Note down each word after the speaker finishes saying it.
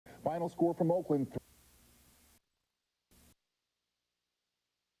Final score from Oakland.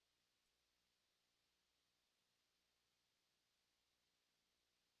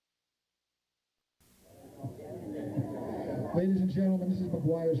 Ladies and gentlemen, this is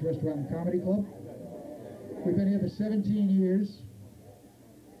McGuire's Restaurant and Comedy Club. We've been here for 17 years,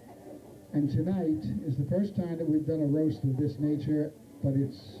 and tonight is the first time that we've done a roast of this nature, but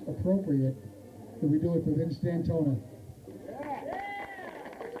it's appropriate that we do it for Vince Dantona.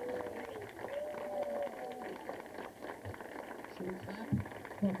 Should we clap?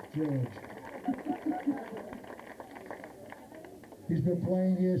 Fuck George. He's been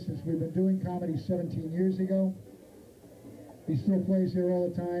playing here since we've been doing comedy 17 years ago. He still plays here all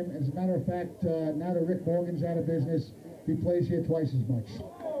the time. As a matter of fact, now that Rick Morgan's out of business, he plays here twice as much.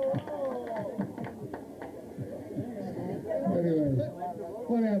 Anyways,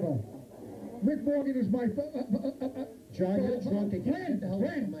 whatever. Rick Morgan is my John, you're drunk again.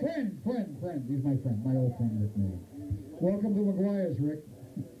 Friend. He's my friend, my old friend Rick Morgan. Welcome to McGuire's, Rick.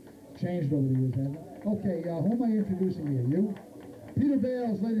 Changed over the years, hasn't it? Okay, who am I introducing here? You? Peter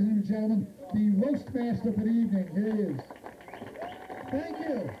Bales, ladies and gentlemen, the roast master for the evening. Here he is. Thank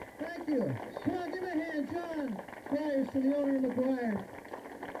you. Thank you. Come on, give me a hand, John Myers, to the owner of McGuire.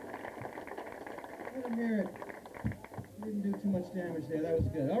 Let him hear it. Didn't do too much damage there. That was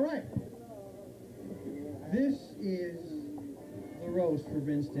good. All right. This is the roast for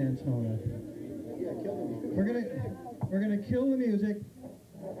Vince Dantona. Yeah, kill the music. We're gonna kill the music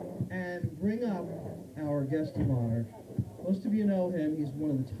and bring up our guest of honor. Most of you know him. He's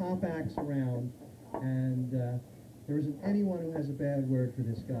one of the top acts around, and there isn't anyone who has a bad word for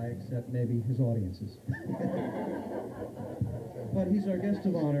this guy except maybe his audiences. But he's our guest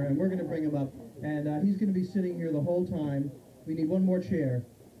of honor, and we're going to bring him up, and he's going to be sitting here the whole time. We need one more chair.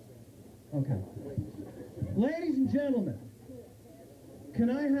 Okay. Ladies and gentlemen, can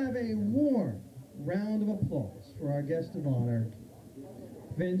I have a warm round of applause for our guest of honor,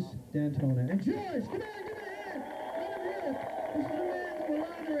 Vince Dantona. And George, come on, give me a hand. Let him hear it. This is the man that we're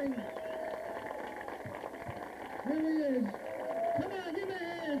honoring. Here he is. Come on, give me a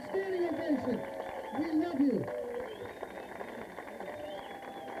hand. Standing ovation. We love you.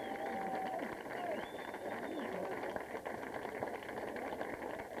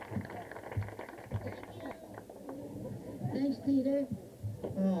 Thanks, Peter.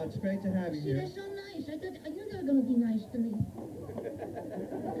 Oh, it's great to have you See, here. they're so nice. I knew they were going to be nice to me.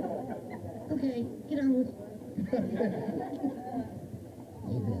 Okay, get on with it.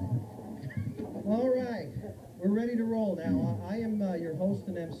 All right, we're ready to roll now. I am your host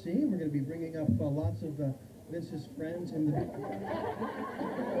and MC. We're going to be bringing up lots of Vince's friends in the...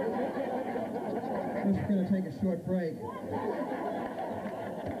 We're going to take a short break.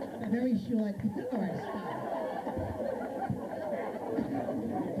 Very short. All right, stop.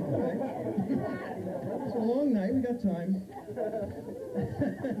 All right. It's a long night. We got time.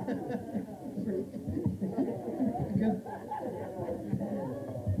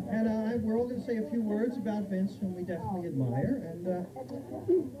 And we're all going to say a few words about Vince, whom we definitely admire,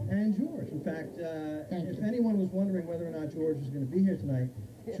 and George. In fact, if anyone was wondering whether or not George was going to be here tonight,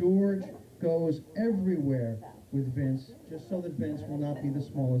 George goes everywhere with Vince, just so that Vince will not be the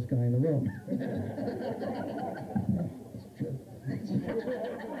smallest guy in the room.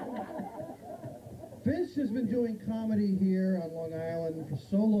 Vince has been doing comedy here on Long Island for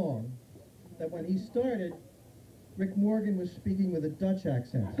so long that when he started, Rick Morgan was speaking with a Dutch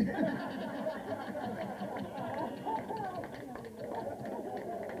accent.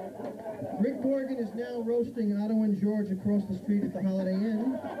 Rick Morgan is now roasting Otto and George across the street at the Holiday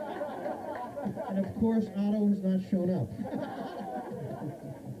Inn. And of course, Otto has not shown up.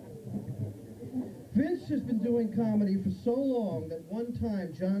 Vince has been doing comedy for so long that one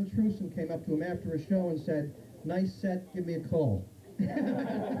time John Truson came up to him after a show and said, "Nice set, give me a call."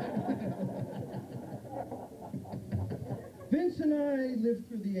 Vince and I lived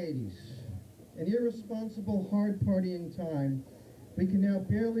through the 80s, an irresponsible, hard-partying time we can now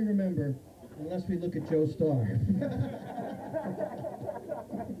barely remember unless we look at Joe Starr.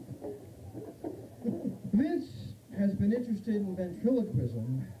 Vince has been interested in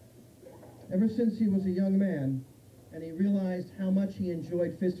ventriloquism ever since he was a young man, and he realized how much he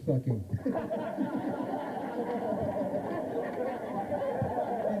enjoyed fist-fucking.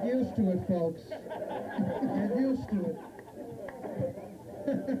 Get used to it, folks. Get used to it.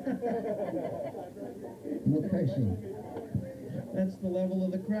 No cursing. That's the level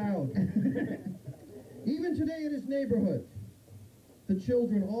of the crowd. Even today in his neighborhood, the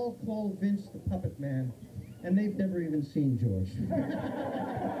children all call Vince the Puppet Man, and they've never even seen George.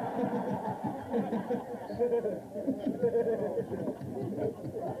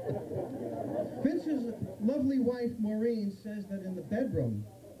 lovely wife, Maureen, says that in the bedroom,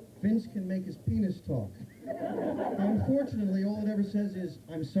 Vince can make his penis talk. Unfortunately, all it ever says is,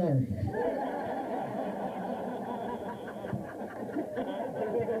 "I'm sorry."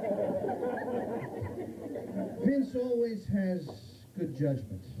 Vince always has good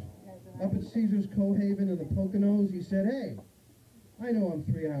judgment. Up at Caesar's Cohaven in the Poconos, he said, "Hey, I know I'm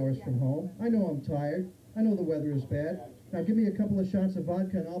 3 hours from home. I know I'm tired. I know the weather is bad. Now give me a couple of shots of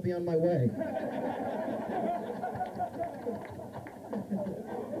vodka and I'll be on my way."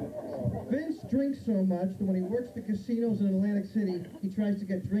 Vince drinks so much that when he works the casinos in Atlantic City, he tries to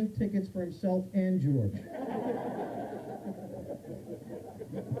get drink tickets for himself and George.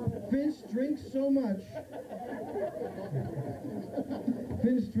 Vince drinks so much.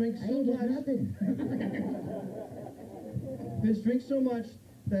 Vince drinks so much. Vince drinks so much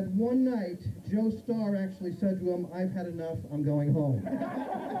that one night, Joe Starr actually said to him, "I've had enough, I'm going home."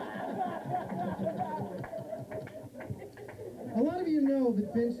 A lot of you know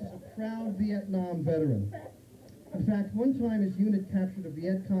that Vince is a proud Vietnam veteran. In fact, one time his unit captured a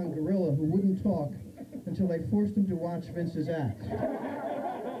Viet Cong guerrilla who wouldn't talk until they forced him to watch Vince's act.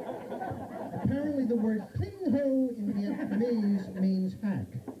 Apparently the word "ping ho" in Vietnamese means hack.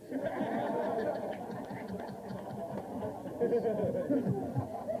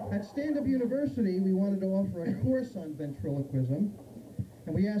 At Stand-Up University, we wanted to offer a course on ventriloquism,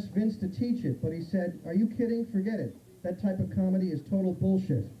 and we asked Vince to teach it, but he said, "Are you kidding? Forget it. That type of comedy is total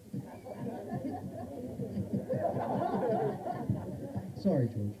bullshit." Sorry,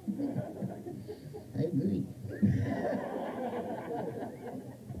 George. I agree.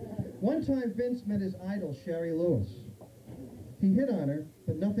 One time, Vince met his idol, Sherry Lewis. He hit on her,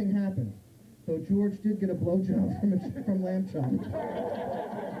 but nothing happened, though George did get a blowjob from Lamb Chop.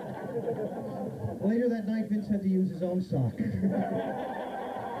 Later that night, Vince had to use his own sock.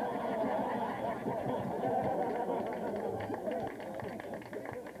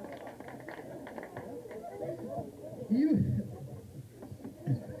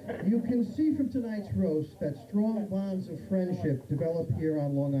 You can see from tonight's roast that strong bonds of friendship develop here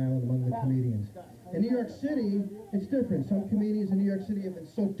on Long Island among the comedians. In New York City, it's different. Some comedians in New York City have been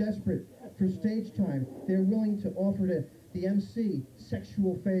so desperate for stage time, they're willing to offer to the MC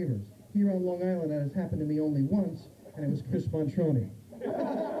sexual favors. Here on Long Island, that has happened to me only once, and it was Chris Montroni.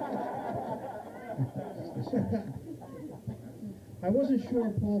 I wasn't sure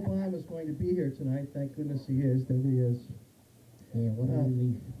Paul Bond was going to be here tonight. Thank goodness he is. There he is. Yeah, what a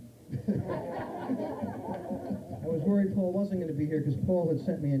relief. I was worried Paul wasn't going to be here because Paul had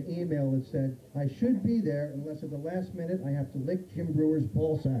sent me an email that said, "I should be there unless at the last minute I have to lick Jim Brewer's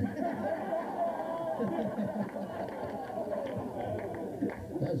ballsack."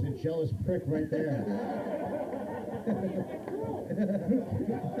 That's a jealous prick right there.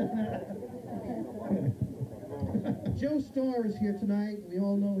 Joe Starr is here tonight. We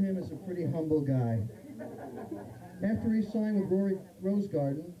all know him as a pretty humble guy. After he signed with Rory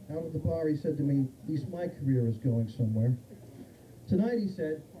Rosegarden, out at the bar he said to me, "At least my career is going somewhere." Tonight he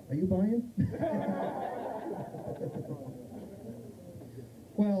said, "Are you buying?"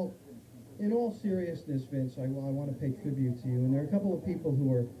 Well, in all seriousness, Vince, I want to pay tribute to you. And there are a couple of people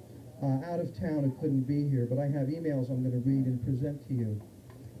who are out of town who couldn't be here, but I have emails I'm going to read and present to you.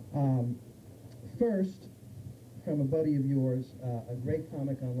 First, from a buddy of yours, a great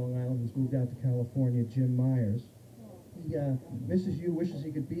comic on Long Island who's moved out to California, Jim Myers. He misses you, wishes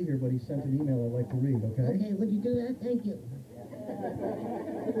he could be here, but he sent an email I'd like to read, okay? Okay, would you do that? Thank you.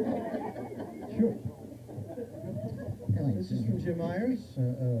 Sure. This is from Jim Myers,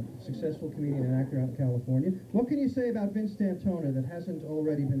 a successful comedian and actor out in California. What can you say about Vince Dantona that hasn't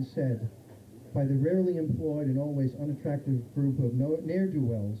already been said by the rarely employed and always unattractive group of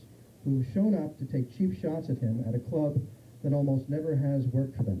ne'er-do-wells who've shown up to take cheap shots at him at a club that almost never has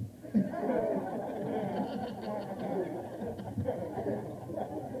worked for them?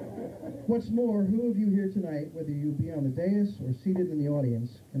 What's more, who of you here tonight, whether you be on the dais or seated in the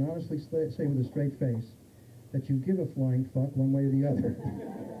audience, can honestly say with a straight face that you give a flying fuck one way or the other?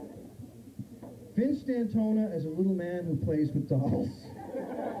 Vince Dantona as a little man who plays with dolls.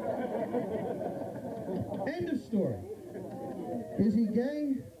 End of story. Is he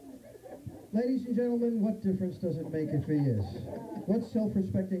gay? Ladies and gentlemen, what difference does it make if he is? What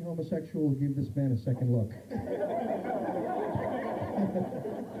self-respecting homosexual will give this man a second look?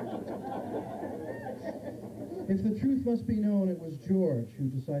 If the truth must be known, it was George who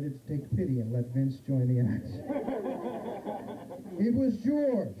decided to take pity and let Vince join the act. It was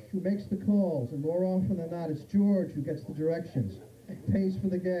George who makes the calls, and more often than not, it's George who gets the directions, pays for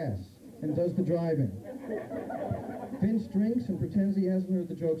the gas, and does the driving. Vince drinks and pretends he hasn't heard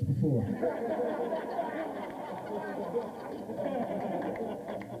the jokes before.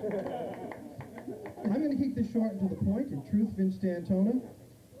 I'm going to keep this short and to the point. In truth, Vince Dantona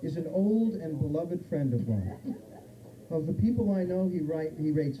is an old and beloved friend of mine. Of the people I know, he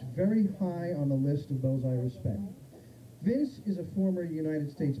rates very high on the list of those I respect. Vince is a former United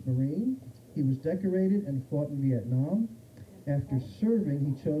States Marine. He was decorated and fought in Vietnam. After serving,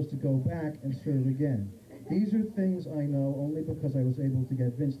 he chose to go back and serve again. These are things I know only because I was able to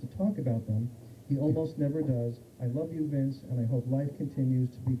get Vince to talk about them. He almost never does. I love you, Vince, and I hope life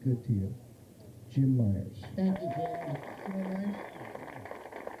continues to be good to you. Jim Myers. Thank you, Jim. Jim Myers?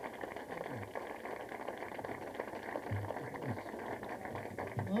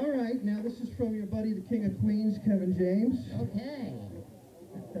 All right, now this is from your buddy, the King of Queens, Kevin James. Okay.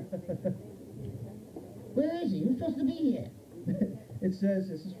 Where is he? Who's supposed to be here? It says,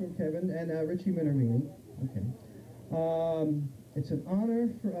 this is from Kevin and Richie Minerini. Okay. It's an honor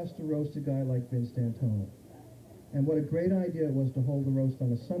for us to roast a guy like Vince Dantona. And what a great idea it was to hold the roast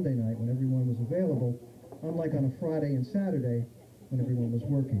on a Sunday night when everyone was available, unlike on a Friday and Saturday when everyone was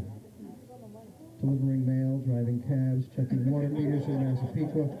working. Delivering mail, driving cabs, checking water meters in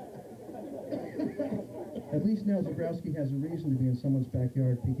Massapequa. At least now Zabrowski has a reason to be in someone's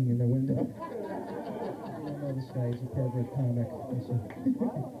backyard peeking in their window. You don't know this guy, he's a pervert comic.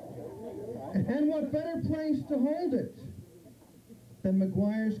 And what better place to hold it than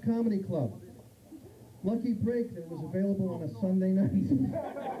McGuire's Comedy Club? Lucky break that it was available on a Sunday night.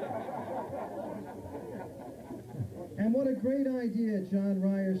 And what a great idea John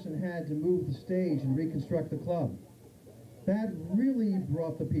Ryerson had to move the stage and reconstruct the club. That really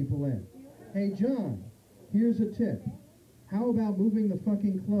brought the people in. Hey, John, here's a tip. How about moving the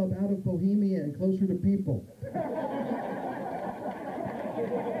fucking club out of Bohemia and closer to people?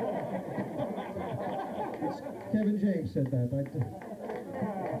 Kevin James said that.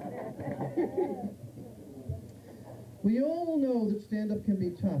 We all know that stand-up can be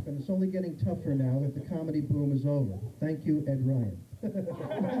tough, and it's only getting tougher now that the comedy boom is over. Thank you, Ed Ryan.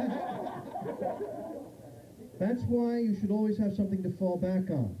 That's why you should always have something to fall back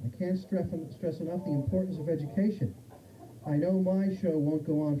on. I can't stress enough the importance of education. I know my show won't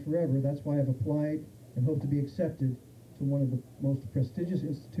go on forever. That's why I've applied and hope to be accepted to one of the most prestigious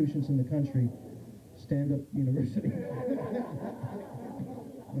institutions in the country, Stand-Up University,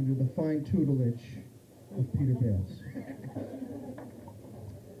 under the fine tutelage of Peter Bales.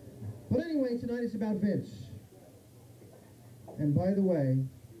 But anyway, tonight is about Vince. And by the way,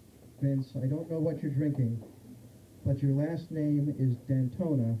 Vince, I don't know what you're drinking, but your last name is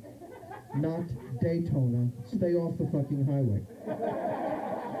Dantona, not Daytona. Stay off the fucking highway.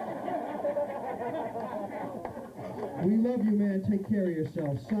 We love you, man. Take care of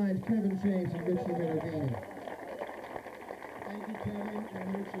yourself. Signed, Kevin James and Richie Minerini. Thank you, Kevin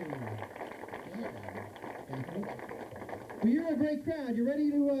and Richie. Well, you're a great crowd. You ready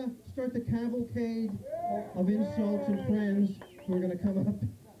to start the cavalcade of insults and friends who are going to come up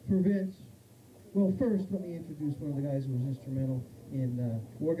for Vince? Well, first, let me introduce one of the guys who was instrumental in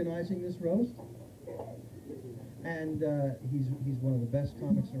organizing this roast. And he's one of the best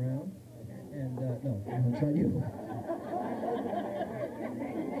comics around. And, no, it's not you.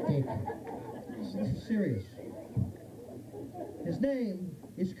 This is serious. His name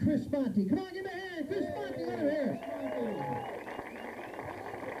is Chris Monty. Come on, give me a hand. Chris Monty, let him hear it.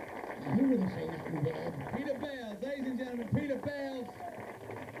 He wouldn't say that too bad. Peter Bales, ladies and gentlemen, Peter Bales.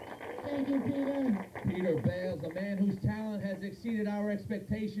 Thank you, Peter. Peter Bales, a man whose talent has exceeded our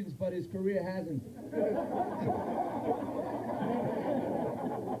expectations, but his career hasn't.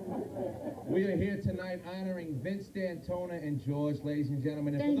 We are here tonight honoring Vince Dantona and George, ladies and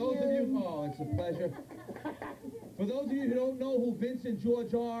gentlemen. And Thank for those of you. you, oh, it's a pleasure. For those of you who don't know who Vince and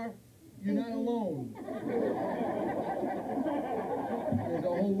George are, you're not alone. There's a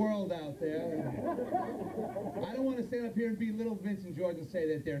whole world out there. I don't want to stand up here and belittle Vince and George and say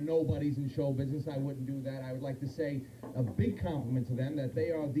that they're nobodies in show business. I wouldn't do that. I would like to say a big compliment to them that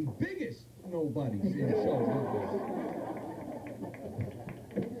they are the biggest nobodies in show business.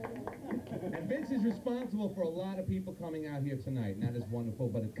 And Vince is responsible for a lot of people coming out here tonight, and that is wonderful,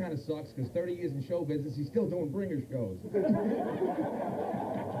 but it kind of sucks because 30 years in show business, he's still doing bringer shows.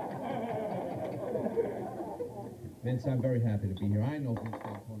 Vince, I'm very happy to be here. I know Vince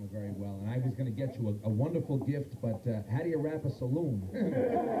Dantona very well, and I was going to get you a wonderful gift, but how do you wrap a saloon?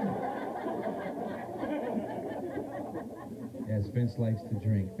 Yes, Vince likes to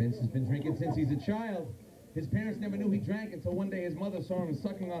drink. Vince has been drinking since he's a child. His parents never knew he drank until one day his mother saw him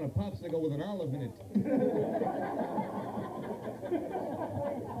sucking on a popsicle with an olive in it.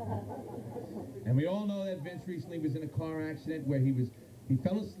 And we all know that Vince recently was in a car accident where he He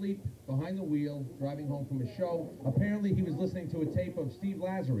fell asleep behind the wheel, driving home from a show. Apparently, he was listening to a tape of Steve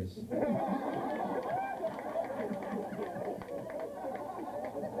Lazarus.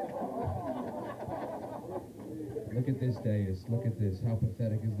 Look at this, Deus. Look at this. How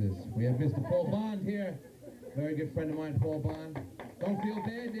pathetic is this? We have Mr. Paul Bond here. Very good friend of mine, Paul Bond. Don't feel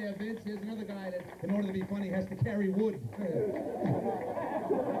bad there, Vince. Here's another guy that, in order to be funny, has to carry wood.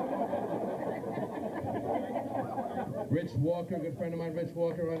 Rich Walker, good friend of mine, Rich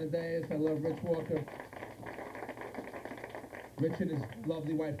Walker on the dais. I love Rich Walker. Rich and his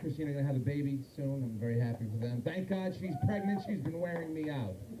lovely wife, Christina, are going to have a baby soon. I'm very happy for them. Thank God she's pregnant. She's been wearing me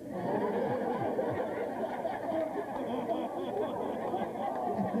out.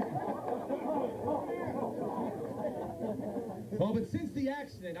 Well, but since the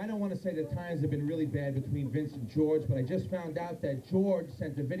accident, I don't want to say that times have been really bad between Vince and George, but I just found out that George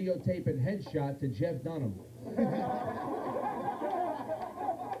sent a videotape and headshot to Jeff Dunham.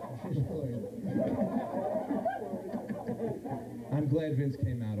 I'm glad Vince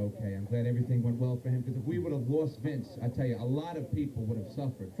came out okay. I'm glad everything went well for him, because if we would have lost Vince, I tell you, a lot of people would have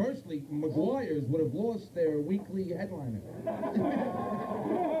suffered. Firstly, McGuire's would have lost their weekly headliner.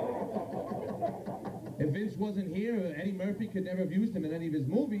 If Vince wasn't here, Eddie Murphy could never have used him in any of his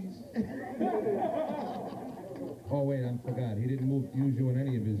movies. Oh, wait, I forgot. He didn't use you in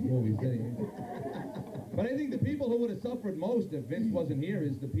any of his movies, did he? But I think the people who would have suffered most if Vince wasn't here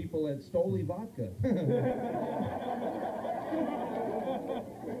is the people at Stoli Vodka.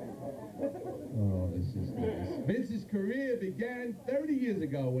 Oh, this is nice. Vince's career began 30 years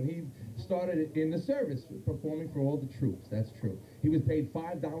ago when he started in the service, performing for all the troops. That's true. He was paid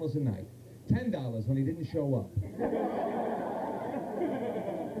 $5 a night. $10 when he didn't show up.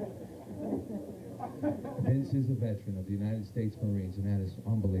 Vince is a veteran of the United States Marines, and that is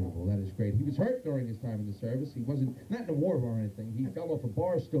unbelievable. That is great. He was hurt during his time in the service. He wasn't, not in a war or anything. He fell off a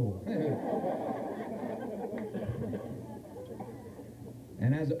bar stool.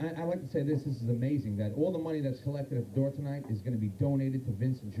 And as I like to say this is amazing, that all the money that's collected at the door tonight is going to be donated to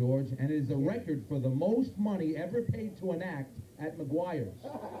Vince and George, and it is a record for the most money ever paid to an act at McGuire's.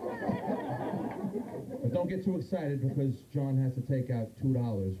 But don't get too excited, because John has to take out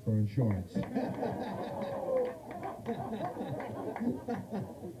 $2 for insurance.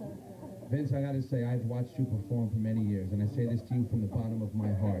 Vince, I got to say, I've watched you perform for many years, and I say this to you from the bottom of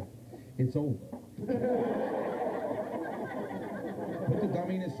my heart. It's over. Put the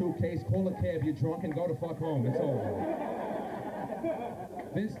dummy in a suitcase, call a cab, you're drunk, and go to fuck home. It's over.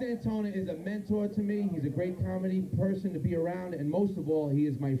 Vince Dantona is a mentor to me. He's a great comedy person to be around, and most of all, he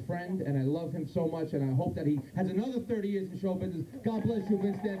is my friend, and I love him so much, and I hope that he has another 30 years in show business. God bless you,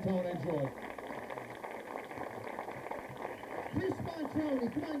 Vince Dantona. Enjoy. Chris Montroni,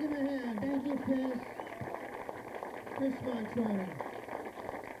 come on, give him a hand. Thank you, Chris. Chris Montroni.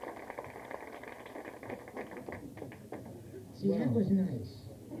 See, that was nice.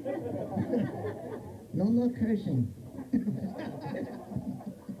 No more cursing.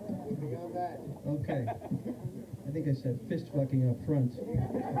 Okay. I think I said fist fucking up front.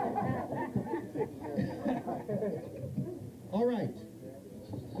 All right.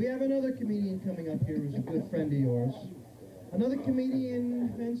 We have another comedian coming up here who's a good friend of yours. Another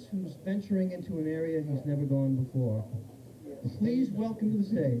comedian, Vince, who's venturing into an area he's never gone before. Please welcome to the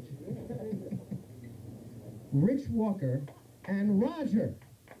stage Rich Walker and Roger.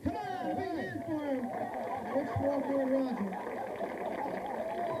 Come on, big hand for him. Rich Walker and Roger.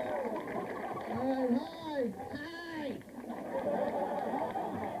 All right, hi. Hi!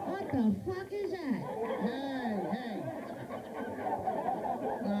 What the fuck is that? Hey.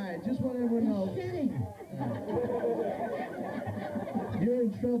 All right, just want everyone to know. Kidding. You're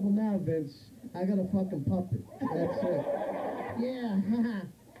in trouble now, Vince. I got a fucking puppet. That's it. Yeah, haha.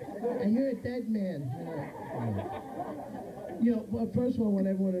 And you're a dead man. You know, well, first of all, I want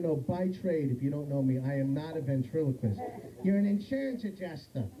everyone to know, by trade, if you don't know me, I am not a ventriloquist. You're an insurance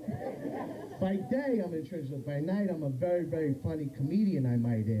adjuster. By day, I'm an insurance adjuster. By night, I'm a very, very funny comedian, I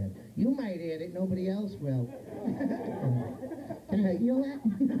might add. You might add it, nobody else will. Can I steal that?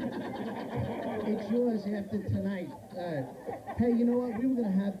 It's yours after tonight. Hey, you know what? We were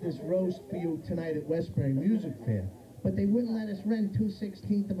going to have this roast for you tonight at Westbury Music Fair, but they wouldn't let us rent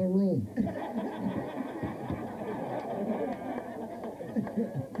 2/16 of a room.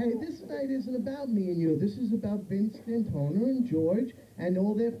 Hey, this night isn't about me and you. This is about Vince Dantona and George and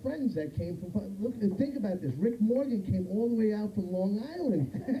all their friends that came from... Look, think about this. Rick Morgan came all the way out from Long Island.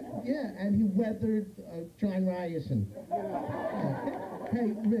 Yeah, and he weathered John Ryerson.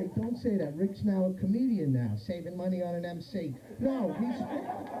 Hey, Rick, don't say that. Rick's now a comedian now, saving money on an MC. No, he's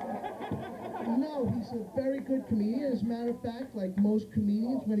a very good comedian. As a matter of fact, like most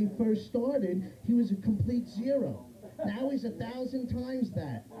comedians, when he first started, he was a complete zero. Now he's 1,000 times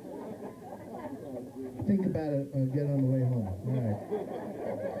that. Think about it, get on the way home. All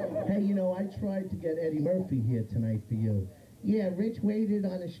right. Hey, you know, I tried to get Eddie Murphy here tonight for you. Yeah, Rich waited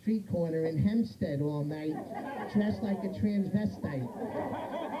on a street corner in Hempstead all night, dressed like a transvestite.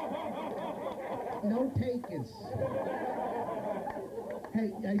 No takers.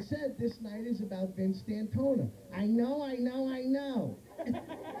 Hey, I said this night is about Vince Dantona. I know.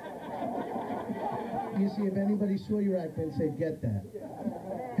 You see, if anybody saw your act, Vince, they'd get that.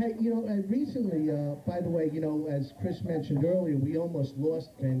 Hey, you know, recently, by the way, you know, as Chris mentioned earlier, we almost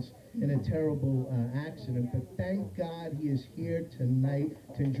lost Vince in a terrible accident, but thank God he is here tonight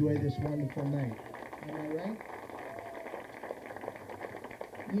to enjoy this wonderful night. Am I right?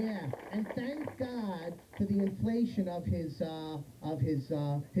 Yeah, and thank God for the inflation of his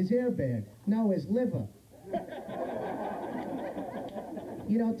airbag. No, his liver.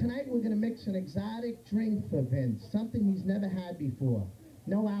 You know, tonight we're going to mix an exotic drink for Vince, something he's never had before.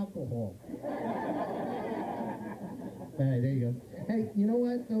 No alcohol. All right, there you go. Hey, you know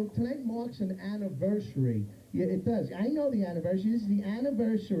what? So tonight marks an anniversary. Yeah, it does. I know the anniversary. This is the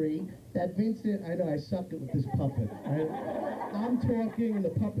anniversary that Vince did. I know, I suck it with this puppet. I'm talking and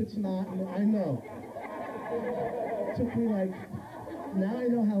the puppet's not. I know. It took me like, now I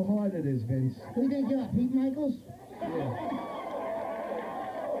know how hard it is, Vince. Who do you think you are, Pete Michaels? Yeah.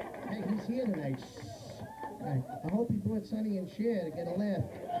 Hey, he's here tonight. I hope he brought Sonny and Cher to get a laugh.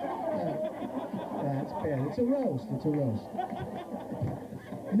 That's bad. It's a roast. It's a roast.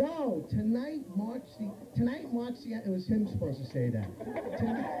 No, tonight marks the, it was him supposed to say that.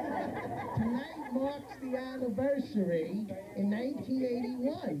 Tonight marks the anniversary in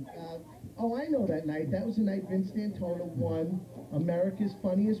 1981. Oh, I know that night. That was the night Vince Dantona won America's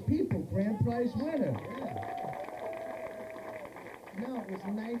Funniest People, grand prize winner. No, it was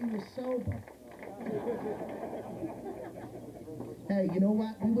the night he was sober. Hey, you know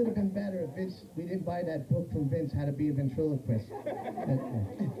what? We would have been better if we didn't buy that book from Vince, How to Be a Ventriloquist.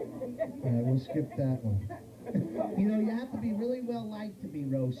 We'll skip that one. You know, you have to be really well liked to be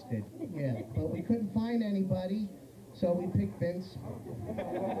roasted. Yeah, but we couldn't find anybody, so we picked Vince.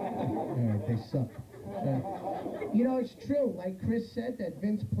 All right, they suck. You know, it's true, like Chris said, that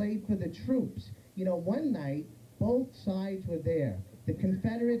Vince played for the troops. You know, one night, both sides were there, the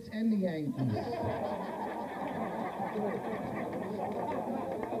Confederates and the Yankees.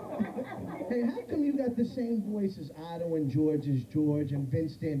 Hey, how come you got the same voice as Otto and George as George and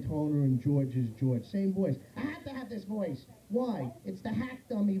Vince Dantona and George as George? Same voice. I have to have this voice. Why? It's the hack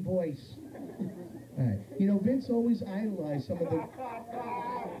dummy voice. All right. You know, Vince always idolized some of the...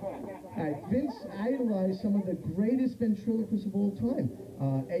 Vince idolized some of the greatest ventriloquists of all time.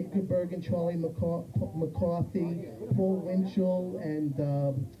 Edgar Bergen, Charlie McCarthy, Paul Winchell, and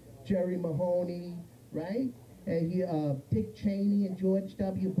Jerry Mahoney, right? And Dick Cheney and George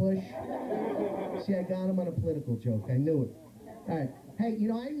W. Bush. See, I got him on a political joke. I knew it. All right. Hey, you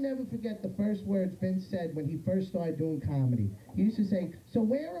know, I never forget the first words Vince said when he first started doing comedy. He used to say, "So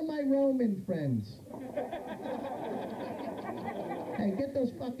where are my Roman friends?" Hey, get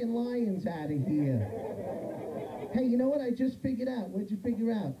those fucking lions out of here. Hey, you know what I just figured out? What'd you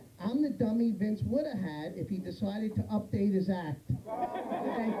figure out? I'm the dummy Vince would have had if he decided to update his act.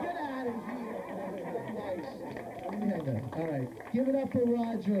 Hey, get out of here. Nice. All right. Give it up for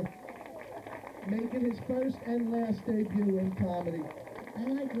Roger, making his first and last debut in comedy. I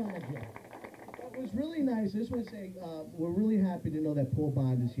like Roger. It was really nice. I just want to say, we're really happy to know that Paul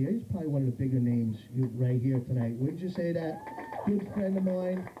Bond is here. He's probably one of the bigger names right here tonight. Wouldn't you say that? Good friend of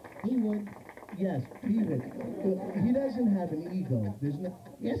mine. He would. Yes, he would. He doesn't have an ego. There's no.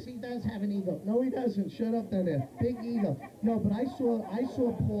 Yes, he does have an ego. No, he doesn't. Shut up down there. Big ego. No, but I saw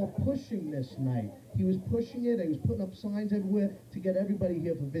Paul pushing this night. He was pushing it. He was putting up signs everywhere to get everybody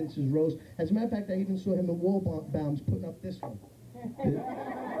here for Vince's roast. As a matter of fact, I even saw him in Wallbounds putting up this one.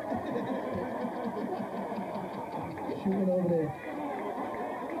 Shooting over there.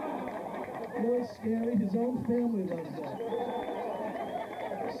 You know what's scary? His own family loves that.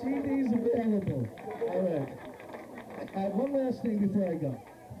 CD's available. All right. One last thing before I go.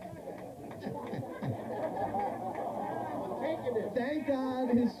 Thank God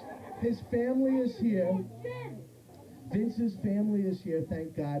his family is here. Vince's family is here,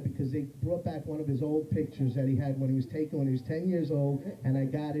 thank God, because they brought back one of his old pictures that he had when he was taken when he was 10 years old, and I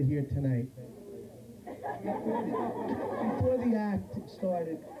got it here tonight. Before the act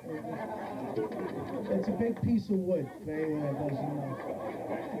started, it's a big piece of wood, for anyone that doesn't know.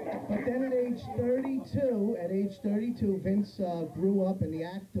 But then at age 32, Vince grew up and the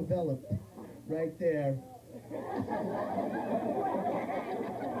act developed right there.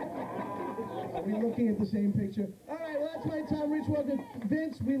 Are we looking at the same picture? All right, well, that's my time, Rich Walker.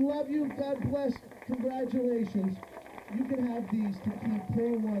 Vince, we love you. God bless. Congratulations. You can have these to keep.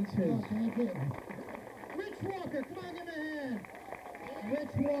 Paul wants his. Oh, thank you. Rich Walker, come on, give him a hand.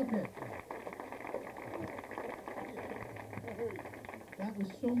 Rich Walker. That was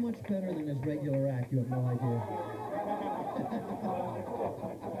so much better than his regular act, you have no idea.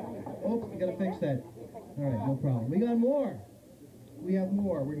 Oh, we gotta fix that. All right, no problem. We got more. We have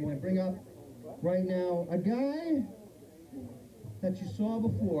more. We're gonna bring up right now a guy that you saw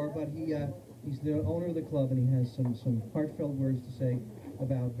before, but he's the owner of the club and he has some heartfelt words to say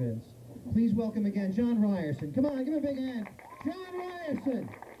about Vince. Please welcome again John Ryerson. Come on, give him a big hand. John Ryerson.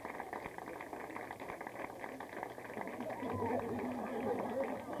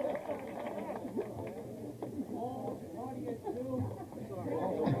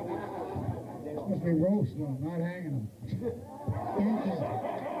 Must be roasting them, not hanging them. Thank you.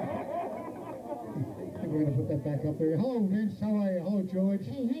 I think we're going to put that back up there. Hello, Vince. How are you? Hello, George.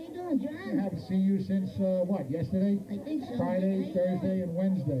 Hey, how you doing, I John? haven't seen you since, what, yesterday? I think so. Friday, Hey, Thursday, and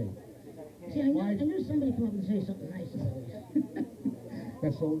Wednesday. See, I knew somebody come up and say something nice about us.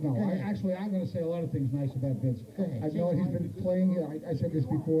 That's no. Go ahead. Actually, I'm going to say a lot of things nice about Vince. Go ahead. I've known he's been playing. I said this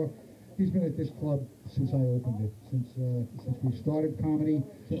before. He's been at this club since I opened it. Since we started comedy.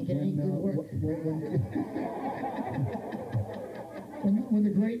 Can't get any good work. When the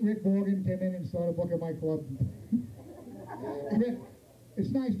great Rick Morgan came in and started booking my club. Rick,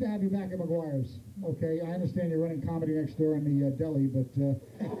 it's nice to have you back at McGuire's. Okay, I understand you're running comedy next door in the deli, but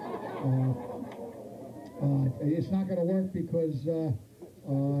it's not going to work because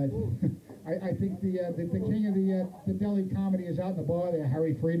I think the king of the deli comedy is out in the bar there,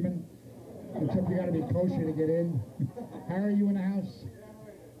 Harry Friedman. Except you got to be kosher to get in. Harry, you in the house?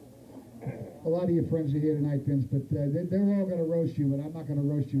 A lot of your friends are here tonight, Vince, but they're all going to roast you, but I'm not going to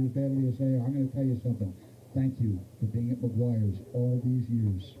roast you as badly as they are. I'm going to tell you something. Thank you for being at McGuire's all these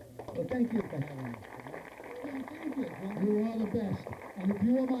years. Well, thank you for having me. Thank you, John. You are the best. And if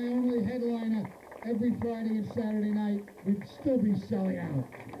you were my only headliner every Friday and Saturday night, we'd still be selling out.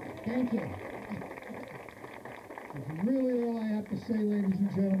 Thank you. That's really all I have to say, ladies and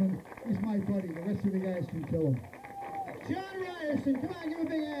gentlemen. He's my buddy. The rest of the guys can kill him. John Ryerson, come on, give him a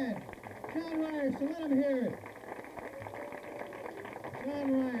big hand. John Ryerson, let him hear it. John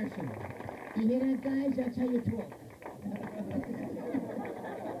Ryerson. You hear that, guys? That's how you talk.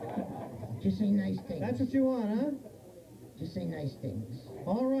 Just say nice things. That's what you want, huh? Just say nice things.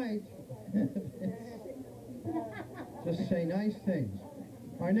 All right. Just say nice things.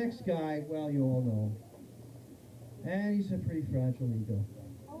 Our next guy, well, you all know him. And he's a pretty fragile ego.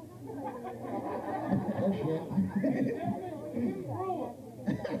 Oh, shit.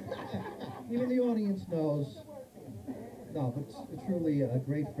 Even the audience knows. No, but truly a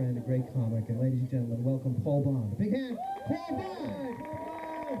great friend, a great comic. And ladies and gentlemen, welcome Paul Bond. Big hand. Paul Bond!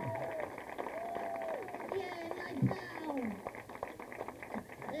 Yeah, like now.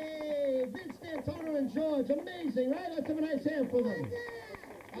 Hey, Vince Dantona and George. Amazing, right? Let's have a nice hand for them.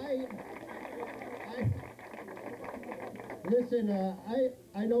 Listen,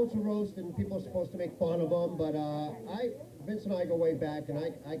 I know it's a roast and people are supposed to make fun of them, but Vince and I go way back, and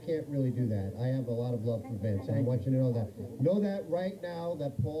I can't really do that. I have a lot of love for Vince, and I want you to know that. Know that right now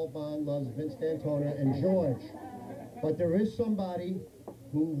that Paul Bond loves Vince Dantona and George. But there is somebody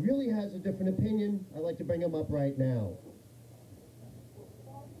who really has a different opinion. I'd like to bring him up right now.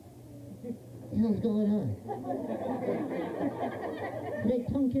 What the hell's going on? Are they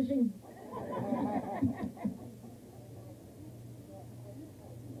tongue kissing?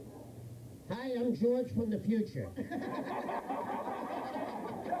 Hi, I'm George from the future.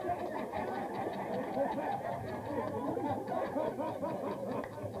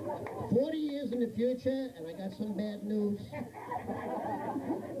 40 years in the future, and I got some bad news.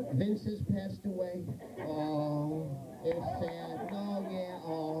 Vince has passed away. Oh, it's sad. No, yeah,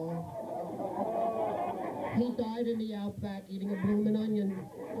 oh. He died in the outback eating a bloomin' onion.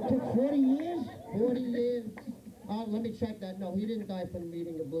 Took 40 years? 40 years. Let me check that. No, he didn't die from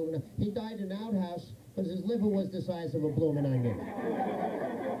eating a bloomin' onion. He died in an outhouse because his liver was the size of a bloomin' onion.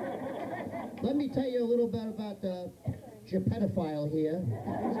 Let me tell you a little bit about the pedophile here.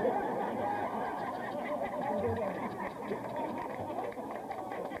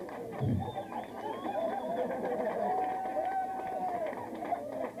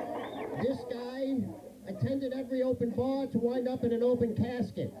 This guy, I attended every open bar to wind up in an open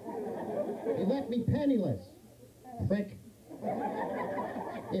casket. He left me penniless. Prick.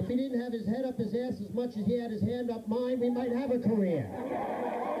 If he didn't have his head up his ass as much as he had his hand up mine, we might have a career.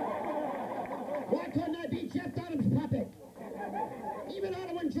 Why couldn't I be Jeff Dunham's puppet? Even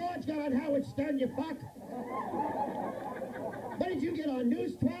Otto and George got on Howard Stern, you fuck. What did you get on,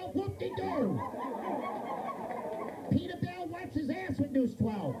 News 12? Whoop-de-doo. Peter Bell wipes his ass with News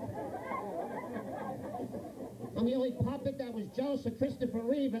 12. I'm the only puppet that was jealous of Christopher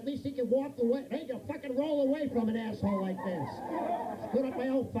Reeve. At least he can walk away. He can fucking roll away from an asshole like this. Put up my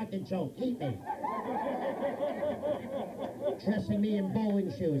own fucking joke. Eat me. Dressing me in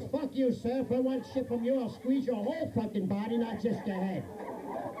bowling shoes. Fuck you, sir. If I want shit from you, I'll squeeze your whole fucking body, not just your head.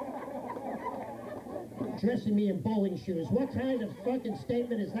 Dressing me in bowling shoes. What kind of fucking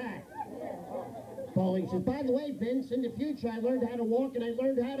statement is that? Bowling shoes. By the way, Vince, in the future, I learned how to walk and I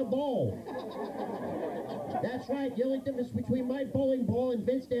learned how to bowl. That's right. The only difference between my bowling ball and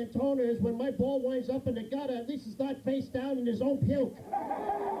Vince Dantona is when my ball winds up in the gutter, at least it's not face down in his own puke.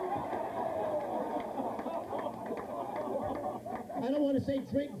 I don't want to say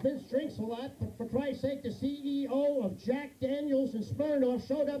Vince drinks a lot, but for Christ's sake, the CEO of Jack Daniels and Smirnoff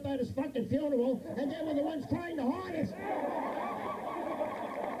showed up at his fucking funeral, and they were the ones crying the hardest.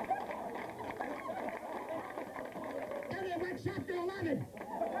 Then they went chapter 11.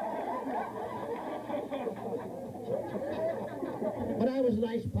 But I was a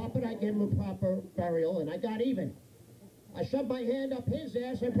nice puppet. I gave him a proper burial, and I got even. I shoved my hand up his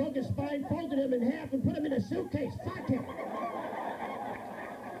ass, I broke his spine, folded him in half, and put him in a suitcase. Fuck him!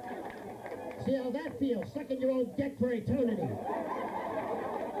 See how that feels, sucking your own dick for eternity.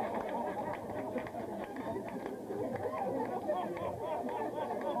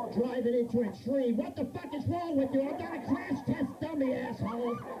 Driving into a tree. What the fuck is wrong with you? I'm not a crash test dummy,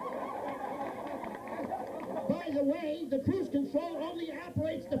 asshole. By the way, the cruise control only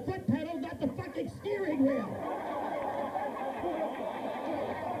operates the foot pedal, not the fucking steering wheel.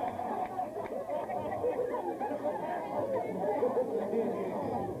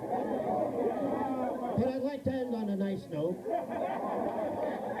 But I'd like to end on a nice note.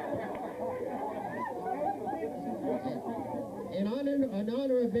 In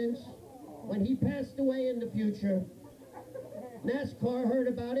honor of Vince, when he passed away in the future, NASCAR heard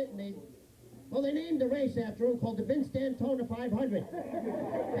about it and they named the race after him called the Vince Dantona 500.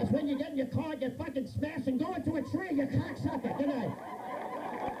 That's when you get in your car, get fucking smashed and go into a tree, you cocksucker. Good night.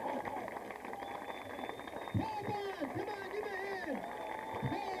 Paul Bond, come on, give me a hand.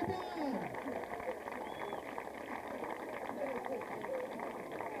 Paul Bond.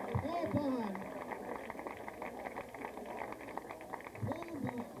 Paul Bond.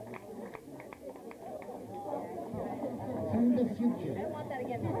 From the future. I want that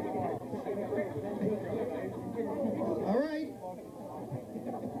again. All right.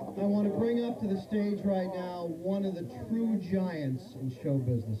 I want to bring up to the stage right now one of the true giants in show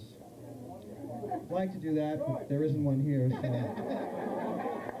business. I'd like to do that, but there isn't one here, so.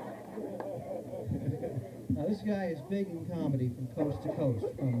 Now, this guy is big in comedy from coast to coast,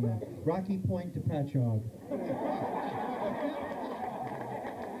 from Rocky Point to Patchogue.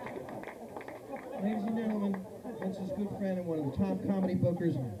 Ladies and gentlemen, Vince's good friend and one of the top comedy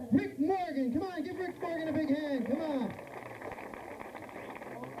bookers, Rick Morgan. Come on, give Rick Morgan a big hand. Come on.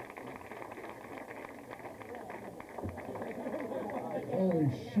 Holy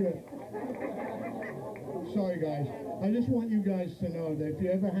shit. Sorry, guys. I just want you guys to know that if you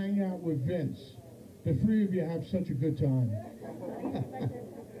ever hang out with Vince, the three of you have such a good time.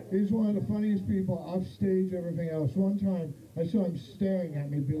 He's one of the funniest people off stage, everything else. One time, I saw him staring at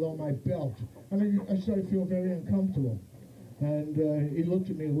me below my belt, and I started to feel very uncomfortable. And he looked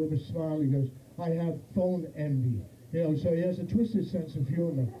at me with a smile. He goes, "I have phone envy." You know, so he has a twisted sense of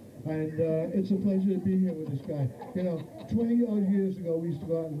humor. And it's a pleasure to be here with this guy. You know, 20-odd years ago, we used to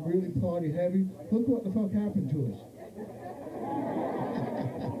go out and really party heavy. Look what the fuck happened to us.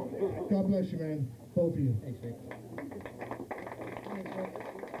 God bless you, man. Both of you. Thanks, Rick.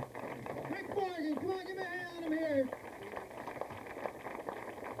 Rick Morgan, come on, give me a hand on him here.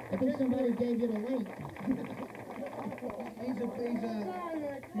 I think somebody gave you the link.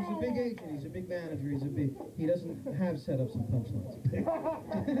 He's a big agent. He's a big manager. He doesn't have setups and punchlines.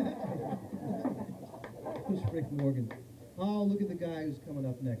 Who's Rick Morgan? Oh, look at the guy who's coming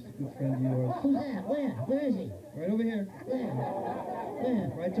up next. A good friend of yours. Who's that? Where? Where is he? Right over here. Where?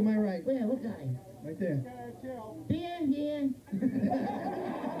 Where? Right to my right. Where? What guy? Right there. Beer here.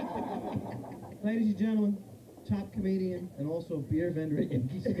 Ladies and gentlemen, top comedian and also beer vendor at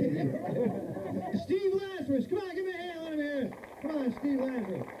Yankee Stadium. Steve Lazarus. Come on, give me a hand on him here. Come on, Steve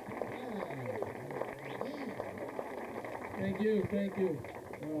Lazarus. Yeah. Thank you.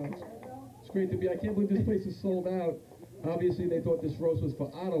 It's great to be. I can't believe this place is sold out. Obviously, they thought this roast was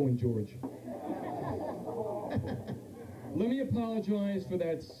for Otto and George. Let me apologize for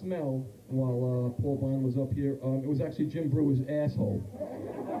that smell while Paul Bond was up here. It was actually Jim Brewer's asshole.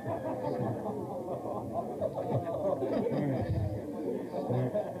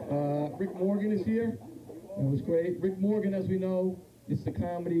 All right. Rick Morgan is here. That was great. Rick Morgan, as we know, is to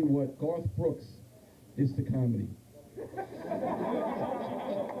comedy what Garth Brooks is to comedy.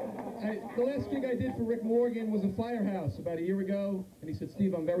 The last gig I did for Rick Morgan was a Firehouse about a year ago, and he said,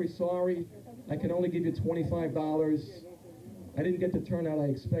 "Steve, I'm very sorry. I can only give you $25. I didn't get the turnout I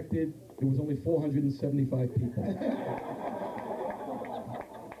expected. It was only 475 people.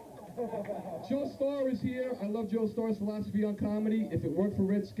 Joe Starr is here. I love Joe Starr's philosophy on comedy. If it worked for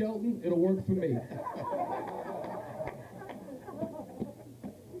Red Skelton, it'll work for me.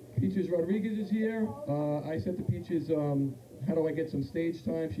 Peaches Rodriguez is here. I said to Peaches, how do I get some stage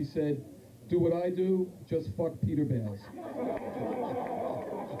time? She said, do what I do, just fuck Peter Bales.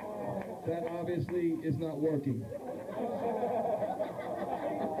 That obviously is not working.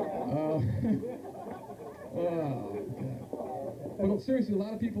 But seriously, a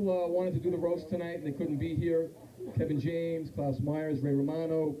lot of people wanted to do the roast tonight and they couldn't be here. Kevin James, Klaus Myers, Ray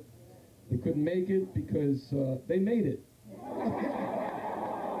Romano. They couldn't make it because they made it.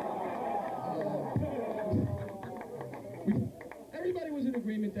 Everybody was in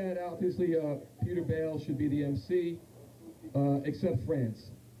agreement that obviously Peter Bales should be the MC, except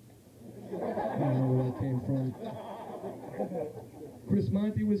France. I don't know where that came from. Chris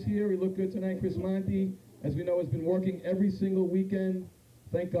Monty was here. He looked good tonight. Chris Monty, as we know, has been working every single weekend.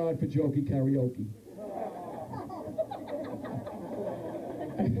 Thank God for Jokey Karaoke.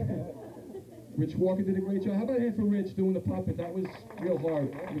 Rich Walker did a great job. How about a hand for Rich doing the puppet? That was real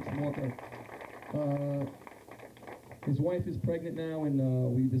hard, Rich Walker. His wife is pregnant now, and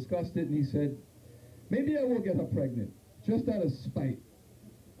we discussed it, and he said, maybe I will get her pregnant, just out of spite.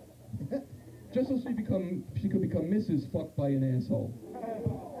 Just so she could become Mrs. Fucked by an Asshole.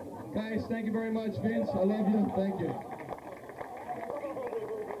 Guys, thank you very much. Vince, I love you. Thank you.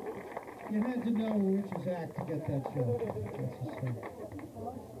 You had to know Rich's act to get that show. That's just,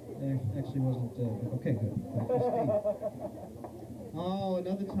 actually wasn't, okay, good. Oh,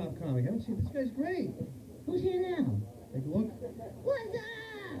 another top comic. I haven't seen, this guy's great. Who's here now? Take a look. What's up?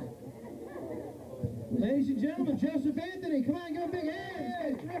 Ladies and gentlemen, Joseph Anthony. Come on, give him a big hand. This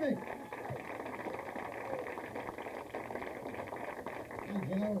guy's terrific. Hey,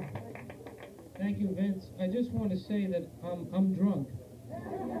 Joe. Thank you, Vince. I just want to say that I'm drunk.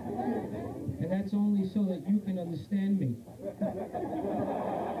 And that's only so that you can understand me.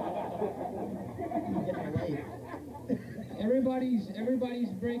 Everybody's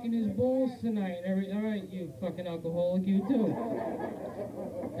breaking his balls tonight. All right, you fucking alcoholic, you too.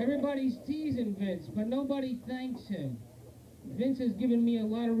 Everybody's teasing Vince, but nobody thanks him. Vince has given me a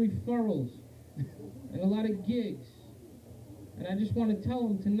lot of referrals and a lot of gigs. And I just want to tell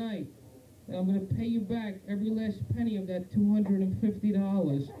him tonight that I'm going to pay you back every last penny of that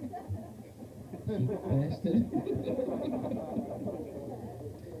 $250. Cheap bastard.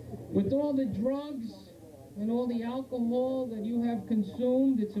 With all the drugs and all the alcohol that you have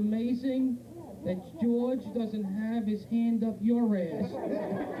consumed, it's amazing that George doesn't have his hand up your ass.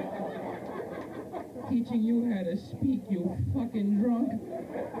 Teaching you how to speak, you fucking drunk.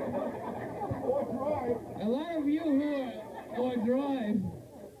 A lot of you or drive.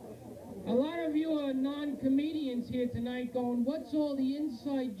 A lot of you are non-comedians here tonight going, what's all the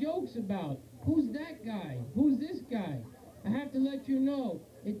inside jokes about? Who's that guy? Who's this guy? I have to let you know,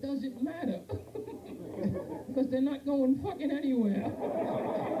 it doesn't matter. Because they're not going fucking anywhere.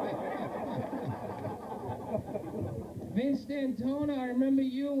 Vince Dantona, I remember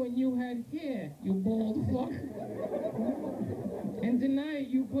you when you had hair, you bald fuck. And tonight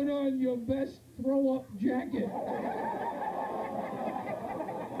you put on your best throw-up jacket.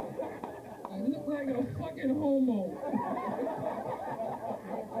 You look like a fucking homo.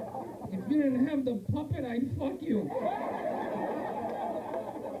 If you didn't have the puppet, I'd fuck you.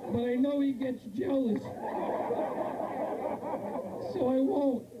 But I know he gets jealous. So I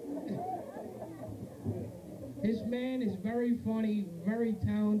won't. This man is very funny, very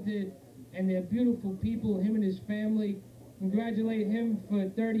talented, and they're beautiful people, him and his family. Congratulate him for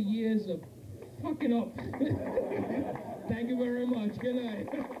 30 years of fucking up. Thank you very much. Good night.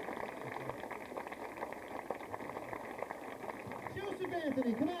 Joseph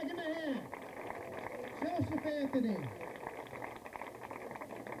Anthony, come on, give me a hand. Joseph Anthony.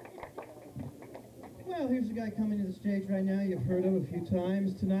 Well, here's a guy coming to the stage right now you've heard of a few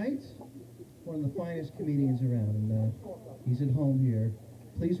times tonight. One of the finest comedians around. And He's at home here.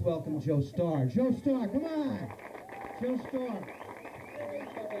 Please welcome Joe Starr. Joe Starr, come on! Joe Starr.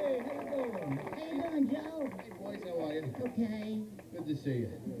 Hey, how you doing? How you doing, Joe? Hey boys, how are you? Okay. Good to see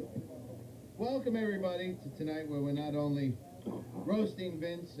you. Welcome everybody to tonight where we're not only roasting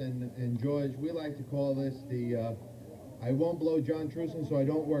Vince and George, we like to call this the I won't blow John Truson so I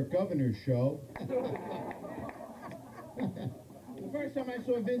don't work governor's show. The first time I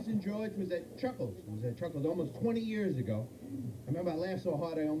saw Vince and George was at Chuckles. It was at Chuckles almost 20 years ago. I remember I laughed so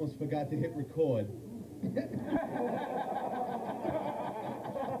hard I almost forgot to hit record.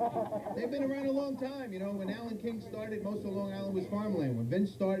 They've been around a long time, you know. When Alan King started, most of Long Island was farmland. When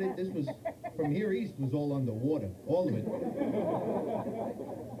Vince started, this was, from here east, was all underwater. All of it.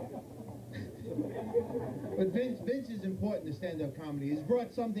 But Vince is important to stand-up comedy. He's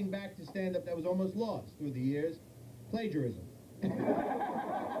brought something back to stand-up that was almost lost through the years. Plagiarism. I'm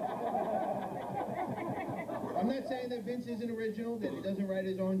not saying that Vince isn't original, that he doesn't write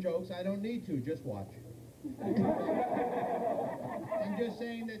his own jokes. I don't need to. Just watch. I'm just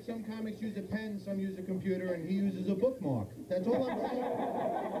saying that some comics use a pen, some use a computer, and he uses a bookmark. That's all I'm saying.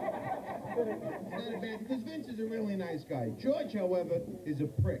 It's not a bad, because Vince is a really nice guy. George, however, is a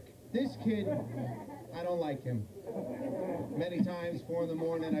prick. This kid, I don't like him. Many times, 4 in the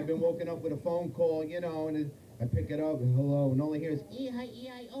morning, I've been woken up with a phone call, you know, and I pick it up, and hello, and all I hear is,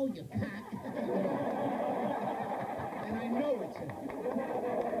 E-I-E-I-O, you cock. and I know it's him.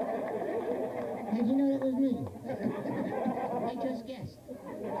 How'd you know it was me? I just guessed.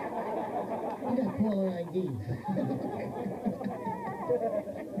 You got caller ID.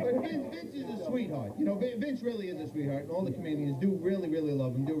 But Vince is a sweetheart. You know, Vince really is a sweetheart, and all the comedians do really, really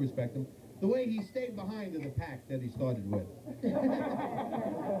love him, do respect him. The way he stayed behind in the pack that he started with.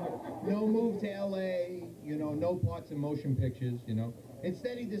 No move to L.A., you know, no parts in motion pictures, you know.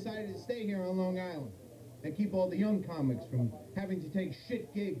 Instead, he decided to stay here on Long Island and keep all the young comics from having to take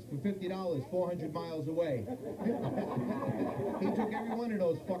shit gigs for $50 400 miles away. He took every one of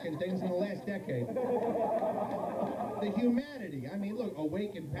those fucking things in the last decade. The humanity. I mean, look,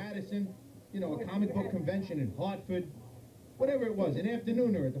 Awake in Patterson, you know, a comic book convention in Hartford, whatever it was, an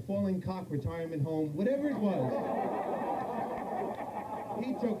afternooner at the Falling Cock Retirement Home, whatever it was.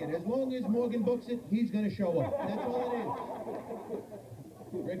 He took it. As long as Morgan books it, he's going to show up. That's all it is.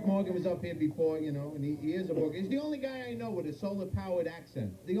 Rick Morgan was up here before, you know, and he is a booker. He's the only guy I know with a solar-powered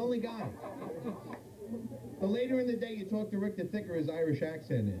accent. The only guy. The later in the day you talk to Rick, the thicker his Irish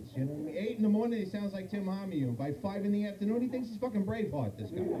accent is. You know, 8 in the morning he sounds like Tim Hamiu. By 5 in the afternoon he thinks he's fucking Braveheart, this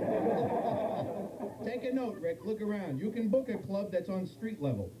guy. Take a note, Rick. Look around. You can book a club that's on street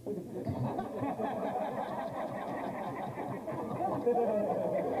level.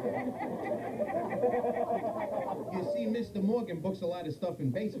 You see, Mr. Morgan books a lot of stuff in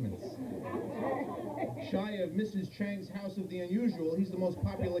basements. Shy of Mrs. Chang's House of the Unusual, he's the most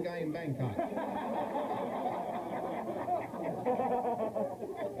popular guy in Bangkok.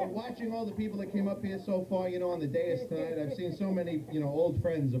 But watching all the people that came up here so far, you know, on the dais tonight, I've seen so many, you know, old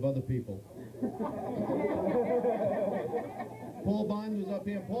friends of other people. Paul Bond was up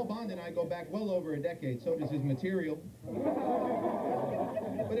here. Paul Bond and I go back well over a decade, so does his material.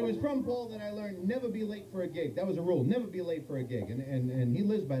 But it was from Paul that I learned never be late for a gig. That was a rule, never be late for a gig. And he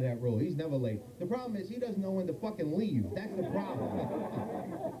lives by that rule. He's never late. The problem is he doesn't know when to fucking leave. That's the problem.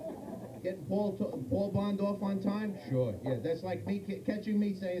 Getting Paul Bond off on time? Sure. Yeah, that's like me catching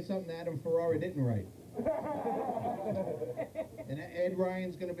me saying something Adam Ferrara didn't write. And Ed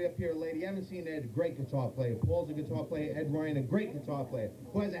Ryan's going to be up here later. You haven't seen Ed, great guitar player. Paul's a guitar player. Ed Ryan, a great guitar player,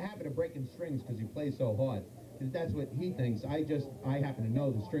 who has a habit of breaking strings because he plays so hard. That's what he thinks. I happen to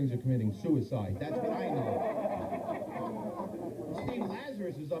know the strings are committing suicide. That's what I know. Steve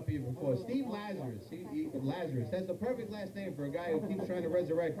Lazarus was up here before. Steve Lazarus. Lazarus. That's the perfect last name for a guy who keeps trying to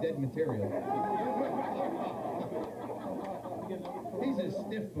resurrect dead material. He's a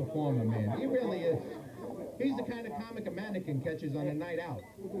stiff performer, man. He really is. He's the kind of comic a mannequin catches on a night out.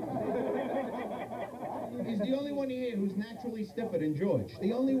 He's the only one here who's naturally stiffer than George.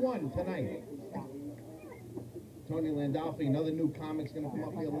 The only one tonight. Tony Landolfi, another new comic's going to come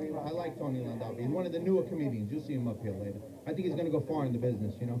up here later. I like Tony Landolfi. He's one of the newer comedians. You'll see him up here later. I think he's going to go far in the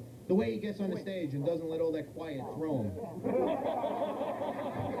business, you know. The way he gets on the stage and doesn't let all that quiet throw him.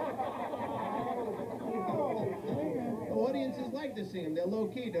 The audiences like to see him. They're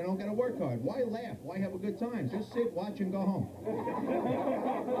low-key. They don't got to work hard. Why laugh? Why have a good time? Just sit, watch, and go home.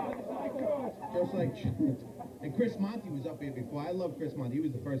 Just like... And Chris Monty was up here before. I love Chris Monty. He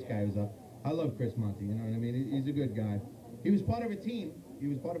was the first guy who was up. I love Chris Monty, you know what I mean? He's a good guy. He was part of a team. He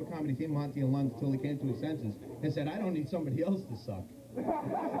was part of a comedy team, Monty and Lund, until he came to his senses and said, I don't need somebody else to suck.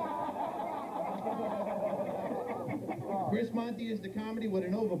 Chris Monty is to comedy what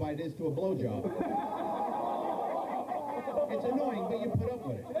an overbite is to a blowjob. It's annoying, but you put up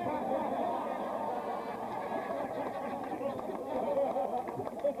with it.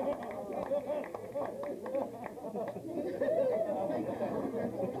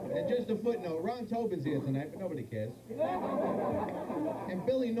 And just a footnote, Ron Tobin's here tonight, but nobody cares. And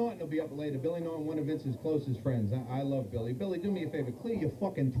Billy Norton will be up later. Billy Norton, one of Vince's closest friends. I love Billy. Billy, do me a favor, clear your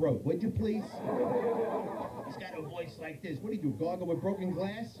fucking throat, would you please? He's got a voice like this. What do you do, gargle with broken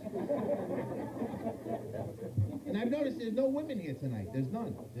glass? And I've noticed there's no women here tonight. There's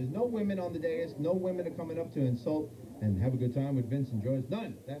none. There's no women on the dais. No women are coming up to insult and have a good time with Vince and George.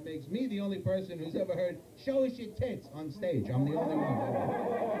 None. That makes me the only person who's ever heard, "Show us your tits" on stage. I'm the only one.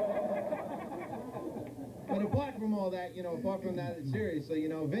 But apart from all that, apart from that, seriously,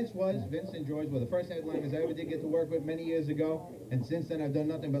 Vince and George were the first headliners I ever did get to work with many years ago. And since then, I've done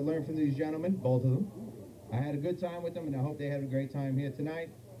nothing but learn from these gentlemen, both of them. I had a good time with them, and I hope they had a great time here tonight.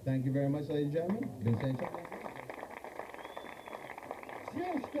 Thank you very much, ladies and gentlemen. Vince Dantona.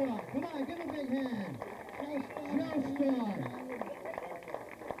 Joe Star, come on, give him a big hand. Joe Star.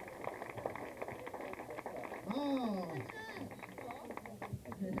 Oh.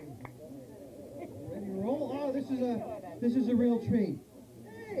 Ready to roll? Oh, this is a real treat.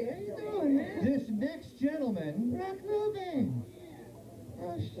 Hey, how you doing, man? This next gentleman. Rock Rubin.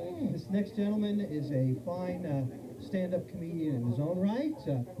 Oh, shit. This next gentleman is a fine stand-up comedian in his own right,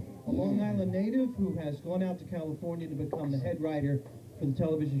 a Long Island native who has gone out to California to become the head writer for the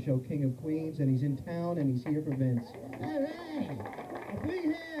television show King of Queens, and he's in town and he's here for Vince. All right. A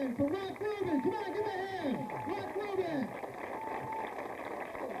big hand for Rock Rubin. Come on, give him a hand. Rock Rubin.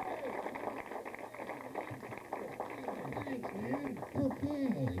 Thanks, man. Okay.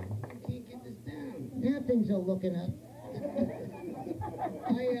 I can't get this down. Now things are looking up.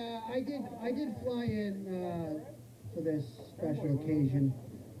 I did fly in for this special occasion.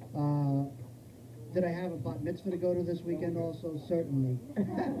 Did I have a bat mitzvah to go to this weekend also? Certainly.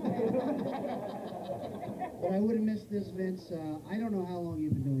 But I wouldn't miss this, Vince. I don't know how long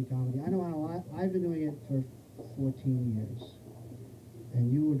you've been doing comedy. I know how I've been doing it for 14 years.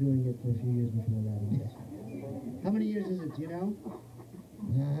 And you were doing it for a few years before that, I guess. How many years is it, do you know?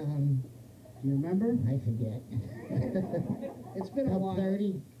 Do you remember? I forget. It's been a while.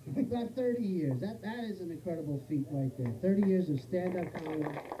 30. About 30 years. That is an incredible feat right there. 30 years of stand-up comedy.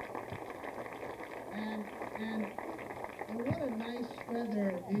 And what a nice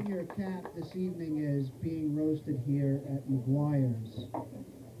feather in your cap this evening is being roasted here at McGuire's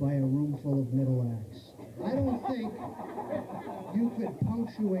by a room full of middle acts. I don't think you could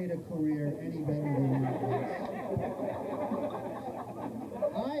punctuate a career any better than that.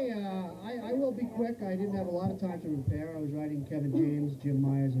 I will be quick. I didn't have a lot of time to prepare. I was writing Kevin James, Jim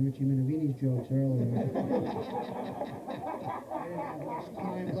Myers, and Richie Minervini's jokes earlier. I didn't have much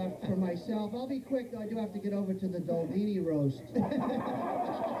time left for myself. I'll be quick, though. I do have to get over to the Doldini roast.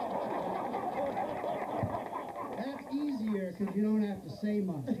 That's easier because you don't have to say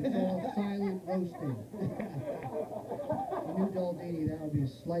much. It's all silent roasting. The new Doldini, that would be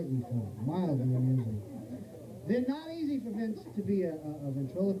slightly fun, mildly amusing. They're not easy for Vince to be a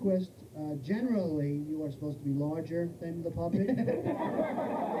ventriloquist. Generally, you are supposed to be larger than the puppet. In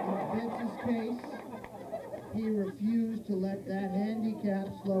Vince's case, he refused to let that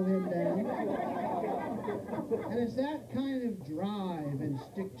handicap slow him down. And it's that kind of drive and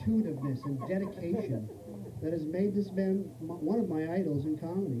stick-to-itiveness and dedication that has made this man one of my idols in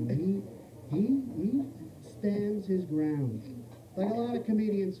comedy. He stands his ground. Like a lot of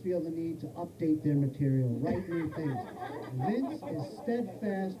comedians feel the need to update their material, write new things. Vince is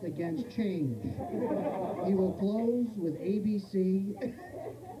steadfast against change. He will close with ABC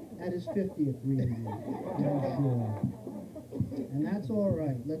at his 50th reunion, I'm sure. And that's all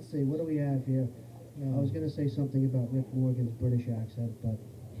right. Let's see, what do we have here? I was going to say something about Rick Morgan's British accent, but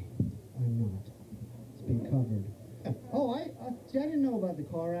I'm not. It's been covered. Oh, see, I didn't know about the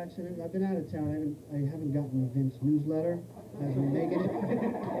car accident. I've been out of town. I haven't gotten the Vince newsletter as we're making it.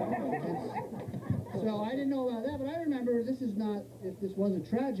 So I didn't know about that, but I remember this is not, if this was a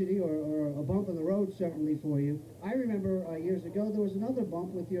tragedy or a bump in the road certainly for you. I remember years ago there was another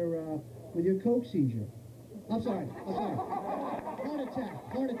bump with your coke seizure. I'm sorry. Heart attack.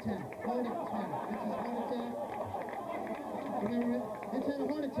 This is heart attack. Remember it? Vince had a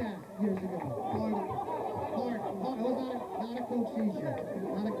heart attack years ago. Heart. It was not a coke seizure.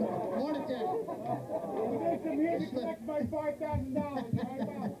 Not a coke. Heart attack. by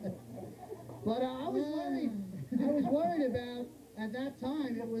 $5,000. But I was worried about, at that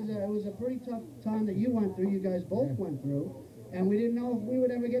time, it was a pretty tough time that you went through, you guys both went through, and we didn't know if we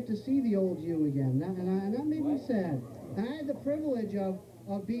would ever get to see the old you again. And that made me sad. And I had the privilege of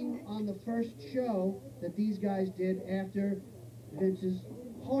being on the first show that these guys did after Vince's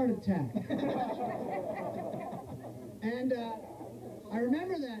heart attack. And I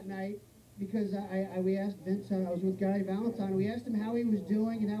remember that night because we asked Vince, I was with Gary Valentine, we asked him how he was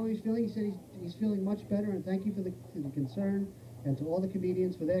doing and how he was feeling. He said he's feeling much better, and thank you for the concern, and to all the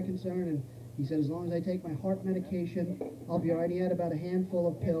comedians for their concern. And he said, as long as I take my heart medication, I'll be all right. He had about a handful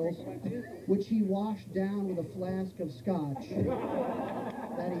of pills, which he washed down with a flask of scotch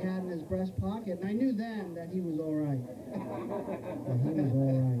that he had in his breast pocket. And I knew then that he was all right. That he was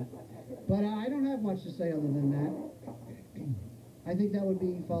all right. But I don't have much to say other than that. I think that would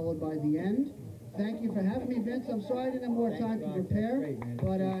be followed by the end. Thank you for having me, Vince. I'm sorry I didn't have more time to prepare,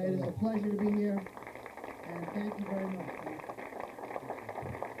 but it is a pleasure to be here. And thank you very much.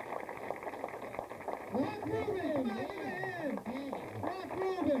 Rock Rubin! Come on, give a hand! Rock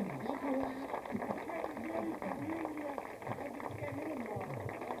Rubin!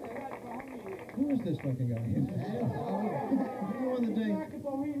 Who is this fucking guy? You on the day?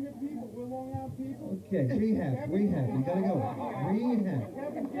 Okay, rehab. You gotta go. Rehab.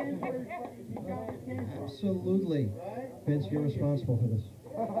 Absolutely. Vince, you're responsible for this.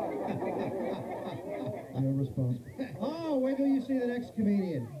 You're responsible. Oh, wait till you see the next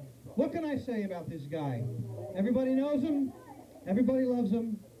comedian. What can I say about this guy? Everybody knows him. Everybody loves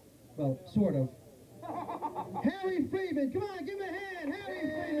him. Well, sort of. Harry Friedman. Come on, give him a hand. Harry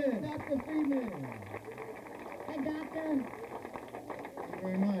Friedman. Dr. Friedman. Hi, Doctor. Thank you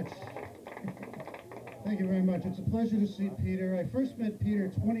very much. Thank you very much. It's a pleasure to see Peter. I first met Peter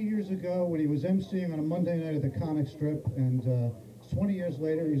 20 years ago when he was emceeing on a Monday night at the comic strip, and 20 years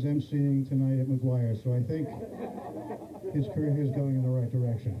later he's emceeing tonight at McGuire, so I think his career is going in the right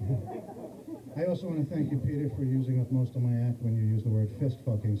direction. I also want to thank you, Peter, for using up most of my act when you used the word fist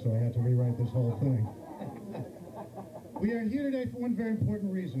fucking, so I had to rewrite this whole thing. We are here today for one very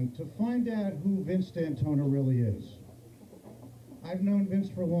important reason, to find out who Vince Dantona really is. I've known Vince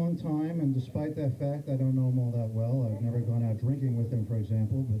for a long time, and despite that fact, I don't know him all that well. I've never gone out drinking with him, for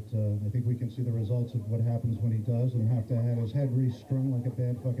example, but I think we can see the results of what happens when he does and have to have his head restrung like a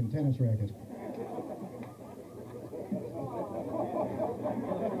bad fucking tennis racket.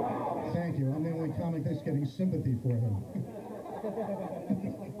 Thank you. I'm the only comic that's getting sympathy for him.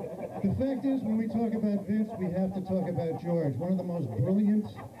 The fact is, when we talk about Vince, we have to talk about George, one of the most brilliant,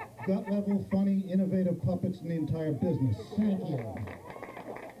 gut-level, funny, innovative puppets in the entire business. Thank you.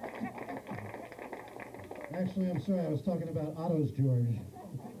 Actually, I'm sorry, I was talking about Otto's George.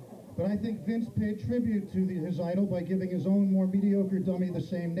 But I think Vince paid tribute to his idol by giving his own more mediocre dummy the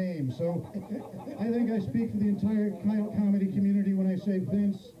same name. So I think I speak for the entire comedy community when I say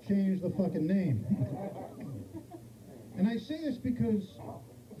Vince changed the fucking name. And I say this because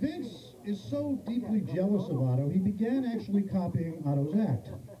Vince is so deeply jealous of Otto, he began actually copying Otto's act.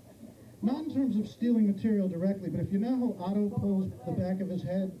 Not in terms of stealing material directly, but if you know how Otto pulls the back of his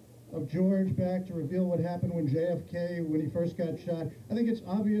head of George back to reveal what happened when JFK, when he first got shot, I think it's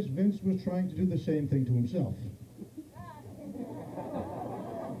obvious Vince was trying to do the same thing to himself.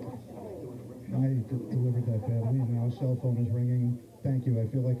 I delivered that badly, and now a cell phone is ringing. Thank you, I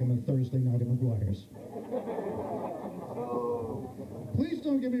feel like I'm on Thursday night at McGuire's. Please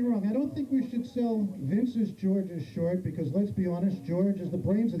don't get me wrong, I don't think we should sell Vince's George's short, because let's be honest, George is the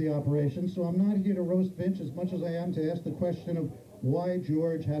brains of the operation, so I'm not here to roast Vince as much as I am to ask the question of why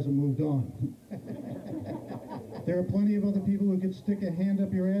George hasn't moved on. There are plenty of other people who could stick a hand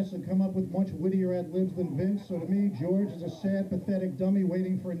up your ass and come up with much wittier ad-libs than Vince, so to me, George is a sad, pathetic dummy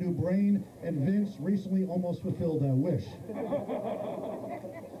waiting for a new brain, and Vince recently almost fulfilled that wish.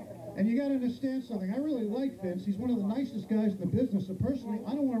 And you gotta understand something, I really like Vince, he's one of the nicest guys in the business, so personally,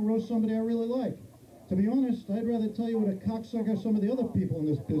 I don't want to roast somebody I really like. To be honest, I'd rather tell you what a cocksucker some of the other people in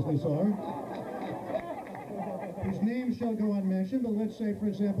this business are. Whose names shall go unmentioned, but let's say, for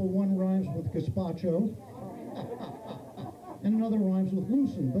example, one rhymes with gazpacho, and another rhymes with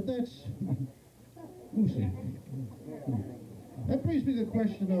lucen, but that's lucen. That brings me to the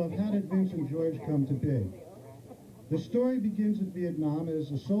question of how did Vince and George come to be? The story begins in Vietnam.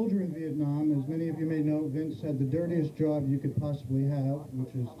 As a soldier in Vietnam, as many of you may know, Vince had the dirtiest job you could possibly have,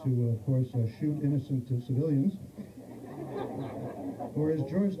 which is to, of course, shoot innocent civilians, or as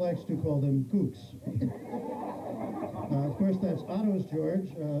George likes to call them, gooks. Of course, that's Otto's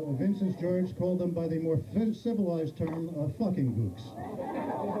George. Vince's George called them by the more civilized term, fucking gooks.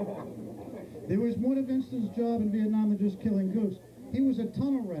 There was more to Vince's job in Vietnam than just killing gooks. He was a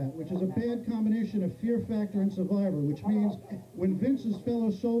tunnel rat, which is a bad combination of fear factor and survivor, which means when Vince's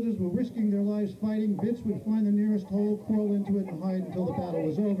fellow soldiers were risking their lives fighting, Vince would find the nearest hole, crawl into it, and hide until the battle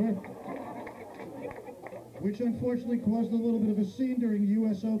was over. which unfortunately caused a little bit of a scene during a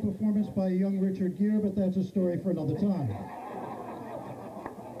USO performance by young Richard Gere, but that's a story for another time.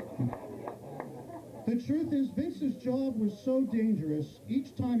 The truth is, Vince's job was so dangerous,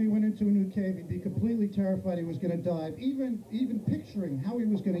 each time he went into a new cave, he'd be completely terrified he was going to die, even picturing how he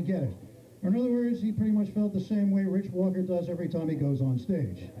was going to get it. Or in other words, he pretty much felt the same way Rich Walker does every time he goes on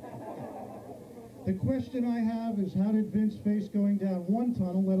stage. The question I have is, how did Vince face going down one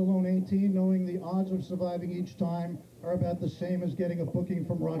tunnel, let alone 18, knowing the odds of surviving each time are about the same as getting a booking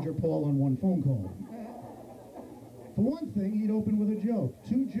from Roger Paul on one phone call? For one thing, he'd open with a joke.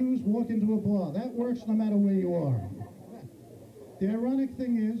 Two Jews walk into a bar. That works no matter where you are. The ironic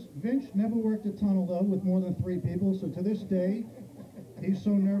thing is, Vince never worked a tunnel, though, with more than 3 people, so to this day, he's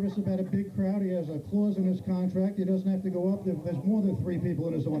so nervous about a big crowd, he has a clause in his contract. He doesn't have to go up if there's more than 3 people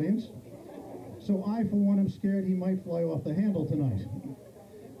in his audience. So I, for one, am scared he might fly off the handle tonight.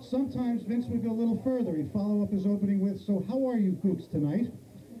 Sometimes Vince would go a little further. He'd follow up his opening with, "So how are you gooks tonight?"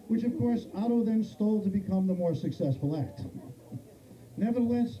 Which, of course, Otto then stole to become the more successful act.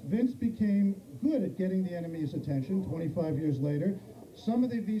 Nevertheless, Vince became good at getting the enemy's attention 25 years later. Some of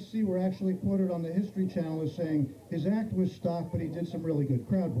the VC were actually quoted on the History Channel as saying his act was stock, but he did some really good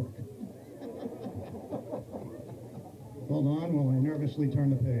crowd work. Hold on while I nervously turn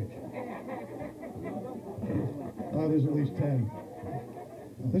the page. Oh, there's at least 10.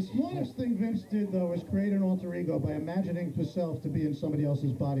 The smartest thing Vince did, though, was create an alter ego by imagining himself to be in somebody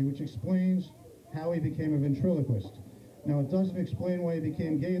else's body, which explains how he became a ventriloquist. Now, it doesn't explain why he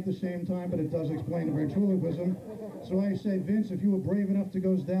became gay at the same time, but it does explain the ventriloquism. So I say, Vince, if you were brave enough to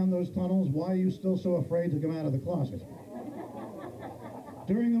go down those tunnels, why are you still so afraid to come out of the closet?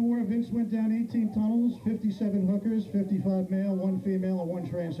 During the war, Vince went down 18 tunnels, 57 hookers, 55 male, 1 female, and 1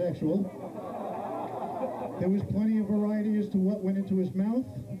 transsexual. There was plenty of variety as to what went into his mouth,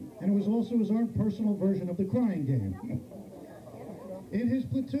 and it was also his own personal version of the crying game. In his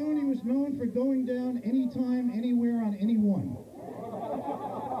platoon, he was known for going down anytime, anywhere, on anyone.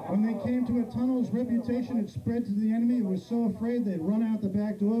 When they came to a tunnel, his reputation had spread to the enemy, who was so afraid they'd run out the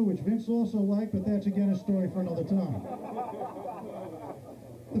back door, which Vince also liked, but that's again a story for another time.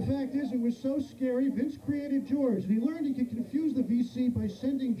 The fact is, it was so scary, Vince created George, and he learned he could confuse the VC by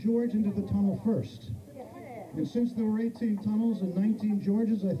sending George into the tunnel first. And since there were 18 tunnels and 19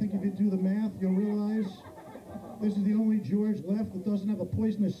 Georges, I think if you do the math, you'll realize this is the only George left that doesn't have a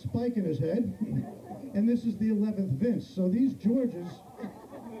poisonous spike in his head. And this is the 11th Vince. So these Georges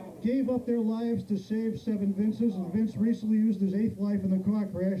gave up their lives to save 7 Vinces, and Vince recently used his 8th life in the car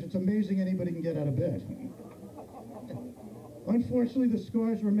crash. It's amazing anybody can get out of bed. Unfortunately, the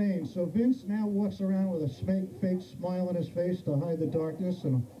scars remain, so Vince now walks around with a fake smile on his face to hide the darkness,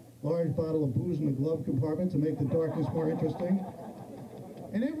 and a large bottle of booze in the glove compartment to make the darkness more interesting.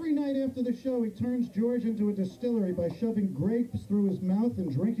 And every night after the show, he turns George into a distillery by shoving grapes through his mouth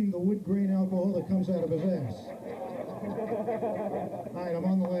and drinking the wood grain alcohol that comes out of his ass. All right, I'm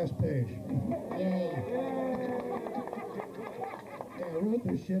on the last page. Yay. Yeah, I wrote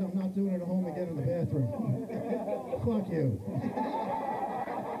this shit. I'm not doing it at home again in the bathroom. Fuck you.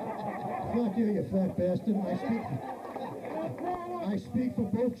 Fuck you, you fat bastard. I speak for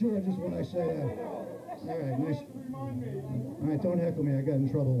both Georges when I say that. All right, nice. All right, don't heckle me. I got in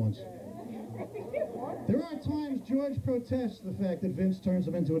trouble once. There are times George protests the fact that Vince turns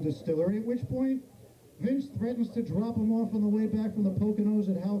him into a distillery, at which point Vince threatens to drop him off on the way back from the Poconos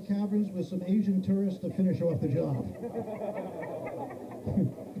at Hal Caverns with some Asian tourists to finish off the job.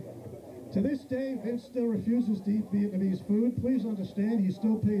 To this day, Vince still refuses to eat Vietnamese food. Please understand, he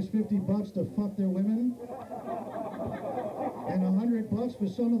still pays $50 to fuck their women, and $100 for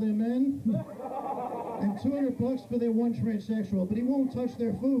some of their men, and $200 for their 1 transsexual, but he won't touch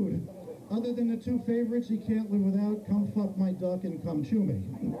their food, other than the 2 favorites he can't live without: come fuck my duck and come chew me.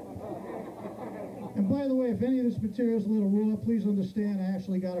 And by the way, if any of this material is a little raw, please understand I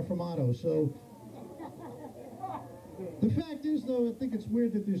actually got it from Otto, so... The fact is, though, I think it's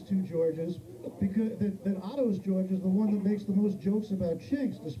weird that there's 2 Georges, because that Otto's George is the one that makes the most jokes about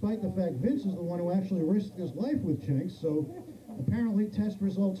chinks, despite the fact Vince is the one who actually risked his life with chinks, so apparently test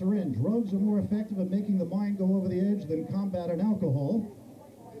results are in. Drugs are more effective at making the mind go over the edge than combat and alcohol.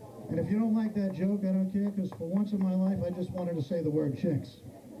 And if you don't like that joke, I don't care, because for once in my life, I just wanted to say the word chinks.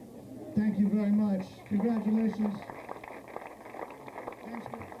 Thank you very much. Congratulations. Thanks.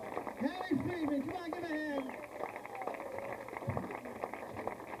 Harry Friedman, come on, give a hand.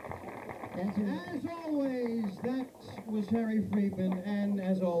 As always, that was Harry Friedman, and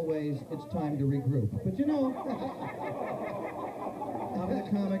as always, it's time to regroup. But you know, how many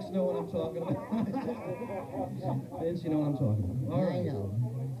comics know what I'm talking about? Vince, you know what I'm talking about. All right. I know.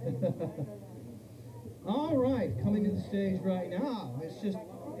 All right, coming to the stage right now.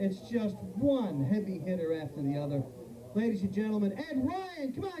 It's just one heavy hitter after the other. Ladies and gentlemen, Ed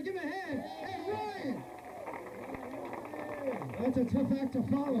Ryan. Come on, give him a hand. Ed Ryan. That's a tough act to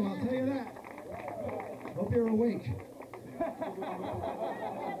follow, I'll tell you that. Hope you're awake.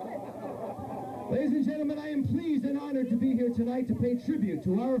 Ladies and gentlemen, I am pleased and honored to be here tonight to pay tribute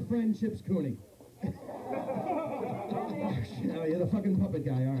to our friend Chips Cooney. Oh, you're the fucking puppet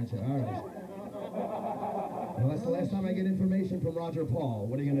guy, aren't you? All right. Well, that's the last time I get information from Roger Paul.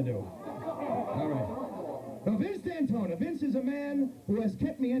 What are you going to do? All right. Now, Vince Dantona. Vince is a man who has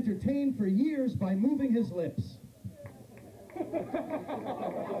kept me entertained for years by moving his lips.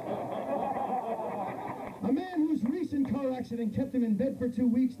 A man whose recent car accident kept him in bed for 2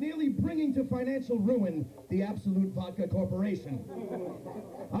 weeks, nearly bringing to financial ruin the Absolute Vodka Corporation.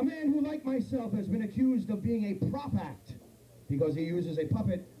 A man who, like myself, has been accused of being a prop act because he uses a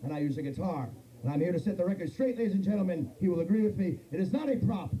puppet and I use a guitar. And I'm here to set the record straight, ladies and gentlemen. He will agree with me. It is not a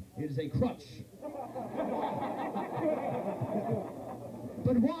prop. It is a crutch.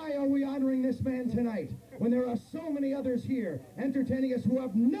 But why are we honoring this man tonight when there are so many others here entertaining us who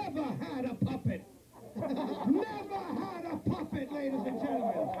have never had a puppet? Never had a puppet, ladies and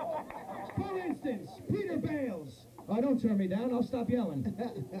gentlemen. For instance, Peter Bales. Oh, don't turn me down. I'll stop yelling.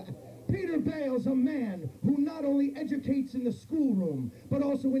 Peter Bales, a man who not only educates in the schoolroom, but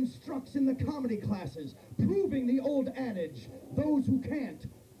also instructs in the comedy classes, proving the old adage, those who can't,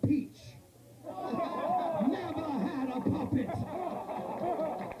 peach. Never had a puppet.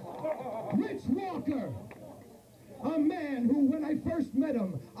 Rich Walker, a man who, when I first met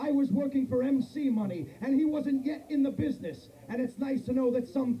him, I was working for MC money, and he wasn't yet in the business. And it's nice to know that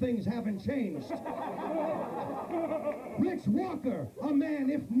some things haven't changed. Rich Walker, a man,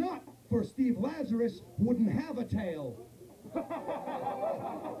 if not for Steve Lazarus, wouldn't have a tail.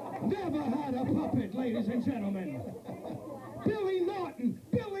 Never had a puppet, ladies and gentlemen. Billy Norton,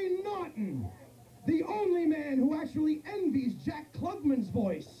 the only man who actually envies Jack Klugman's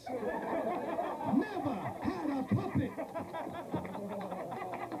voice. Never had a puppet.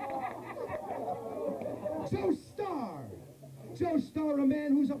 Joe Starr, a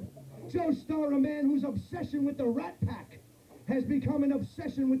man whose obsession with the Rat Pack has become an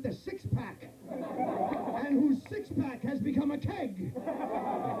obsession with the six-pack, and whose six-pack has become a keg.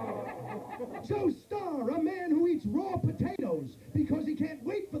 Joe Starr, a man who eats raw potatoes because he can't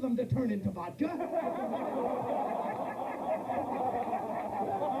wait for them to turn into vodka.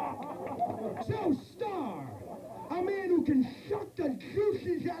 Joe Starr, a man who can suck the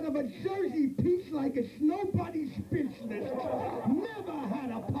juices out of a Jersey peach like it's nobody's business. Never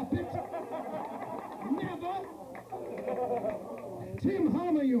had a puppet. Never. Tim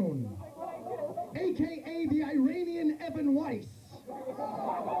Hamayoun, a.k.a. the Iranian Evan Weiss.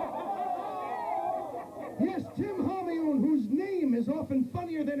 Yes, Tim Hamayoun, whose name is often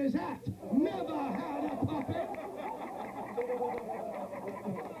funnier than his act, never had a puppet.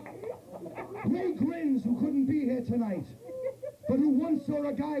 Ray Grins, who couldn't be here tonight, but who once saw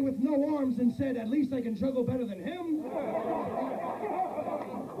a guy with no arms and said, at least I can juggle better than him.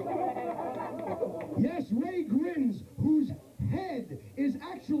 Yes, Ray Grins, whose head is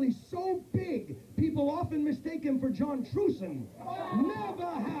actually so big, people often mistake him for John Truson. Never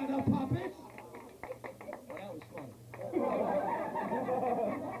had a puppet. That was funny.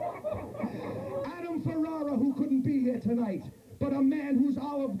 Adam Ferrara, who couldn't be here tonight, but a man whose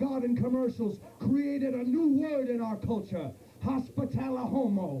Olive Garden commercials created a new word in our culture, hospitala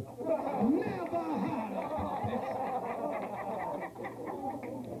homo. Never had a puppet.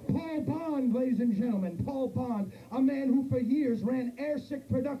 Paul Bond, ladies and gentlemen, Paul Bond, a man who for years ran Airsick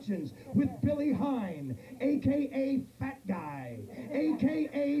Productions with Billy Hine, a.k.a. Fat Guy,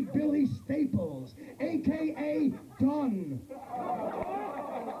 a.k.a. Billy Staples, a.k.a. Dunn.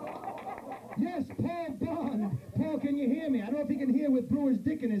 Yes, Paul Bond. Paul, can you hear me? I don't know if he can hear with Brewer's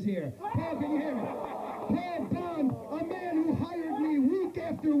dick in his ear. Paul, can you hear me? Paul Bond, a man who hired me week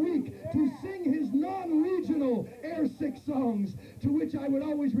after week to sing his non-regional Airsick songs, to which I would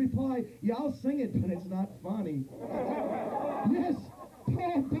always reply, yeah, I'll sing it, but it's not funny. Yes,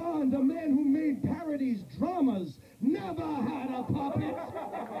 Paul Bond, a man who made parodies, dramas, never had a puppet.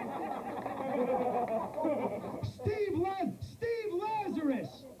 Steve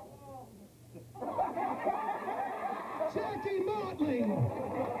Lazarus.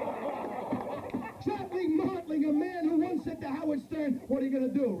 Jackie Martling, a man who once said to Howard Stern, what are you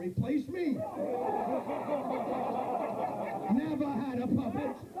going to do, replace me? Never had a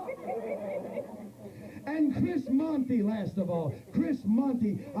puppet. And Chris Monty, last of all. Chris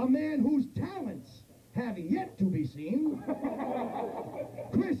Monty, a man whose talents have yet to be seen.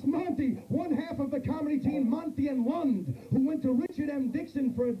 Chris Monty, one half of the comedy team Monty and Lund, who went to Richard M.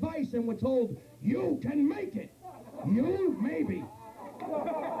 Dixon for advice and were told, you can make it. You, maybe.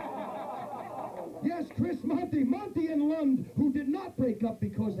 Yes, Chris Monty, Monty and Lund, who did not break up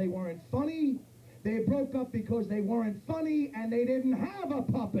because they weren't funny. They broke up because they weren't funny and they didn't have a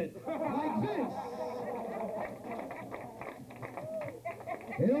puppet like Vince.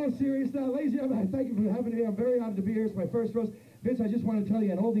 In all seriousness, now, ladies and gentlemen, thank you for having me. I'm very honored to be here. It's my first roast. Vince, I just want to tell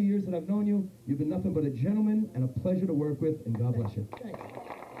you, in all the years that I've known you, you've been nothing but a gentleman and a pleasure to work with, and God bless you. Thank you.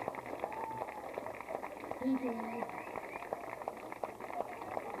 Thank you.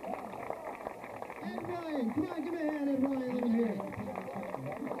 Ed Ryan, come on, give me a hand, Ed Ryan, let me hear it.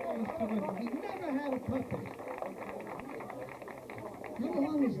 He never had a puppet. How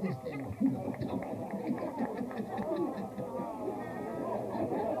long is this thing?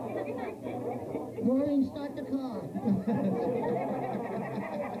 Maureen, start the car.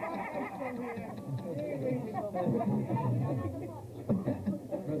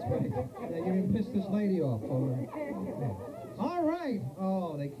 That's right. Now you can piss this lady off. All right.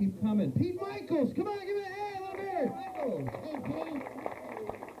 Oh, they keep coming. Pete Michaels, come on, give me a hand, let me hear it. Michaels. Hey, Pete.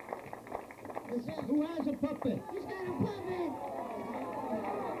 What's up? Who has a puppet? He's got a puppet.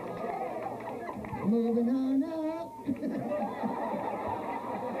 Moving on up.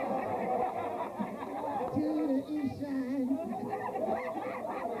 To the east side.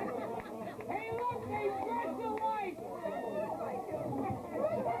 Hey, look, they stretch the light.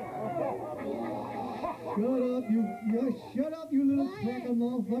 Shut up, you little cracker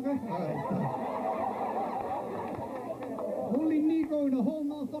motherfucker. All right. Only Negro in the whole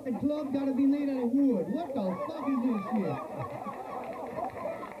motherfucking club gotta be made out of wood. What the fuck is this shit?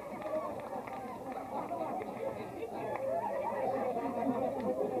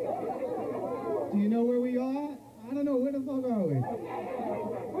 Do you know where we are? I don't know. Where the fuck are we?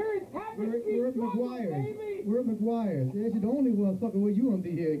 We're at McGuire's. We're at McGuire's. This is the only motherfucker where you want to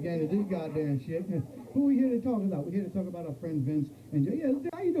be here again is this goddamn shit. Who are we here to talk about? We're here to talk about our friend Vince. And yeah,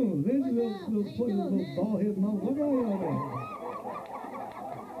 how you doing, Vince? Little bald-headed motherfucker. Over there.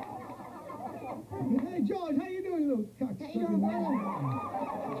 Hey, George, how you doing, little cocksucker? How you doing, brother?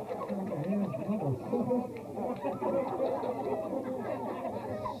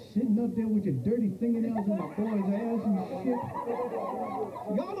 Sitting up there with your dirty fingernails in my boy's ass and shit.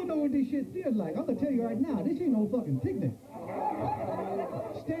 Y'all don't know what this shit feels like. I'm gonna tell you right now, this ain't no fucking picnic.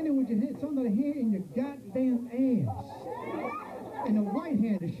 Standing with your head, somebody's hand in your goddamn ass. And the right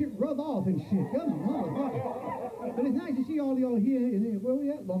hand, the shit rub off and shit. Come motherfucker. But it's nice to see all y'all here. Where we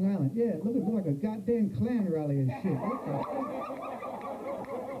at? Long Island. Yeah, look like a goddamn clan rally and shit.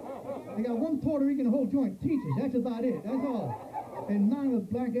 They got one Puerto Rican whole joint teachers. That's about it. That's all. And 9 of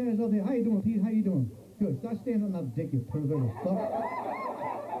black ass out there. How you doing, Pete? How you doing? Good. Stop standing on that dick, you pervert fuck.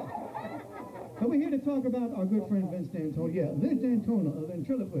 So we're here to talk about our good friend Vince Dantona. Yeah, Vince Dantona of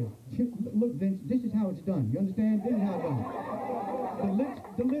Ventriloquist. Look, Vince, this is how it's done. You understand? This is how it's done.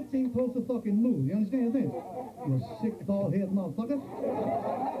 The lips ain't supposed to fucking move. You understand this? You sick, bald-headed motherfucker.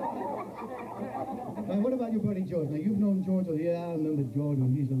 Now, what about your buddy George? Now, you've known George. Yeah, I remember George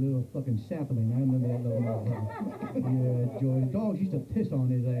when he's a little fucking sapling. I remember that little motherfucker. Yeah, George. Dogs used to piss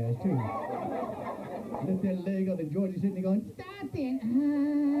on his ass, too. Lift that leg up, and George is sitting there going, stop it.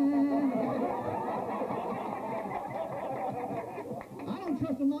 I don't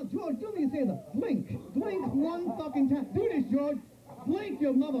trust him not. George, do me a favor. Blink. Blink one fucking time. Do this, George. Blink,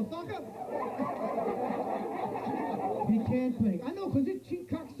 you motherfucker. He can't blink. I know, because this cheap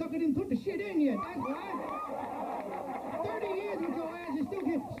cocksucker didn't put the shit in yet. That's right. 30 years with your ass is still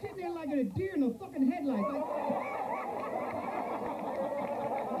here sitting there like a deer in a fucking headlight. Like,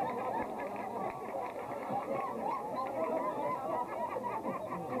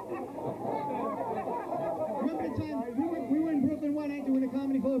 remember the time we were in Brooklyn one night doing a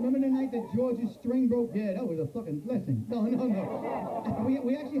comedy club? Remember the night that George's string broke? Yeah, that was a fucking blessing. No.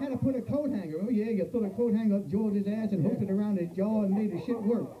 We actually had to put a coat hanger. Remember? Yeah, you put a coat hanger up George's ass and hooked it around his jaw and made the shit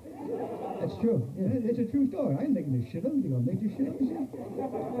work. That's true. Yeah, it's a true story. I ain't making this shit up. You gonna make this shit up?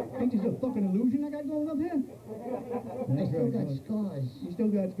 Think this is a fucking illusion I got going up here? I still got scars. You still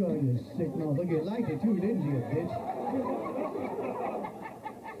got scars, you sick motherfucker. You liked it too, didn't you, bitch?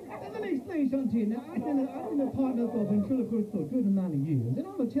 Let me explain something to you. Now, I've been a partner for Ventriloquist for a good amount of years, and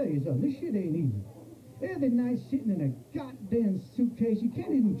I'm gonna tell you something. This shit ain't easy. Every night sitting in a goddamn suitcase, you can't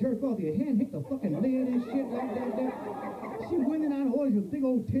even jerk off. Your hand hit the fucking lid and shit like that. See women out of orders with big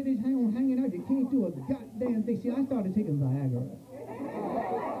old titties hanging out. You can't do a goddamn thing. See, I started taking Viagra.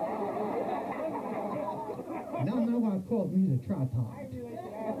 Now my wife calls me the tripod.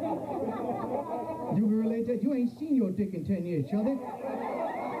 You can relate that? You ain't seen your dick in 10 years, Chubby.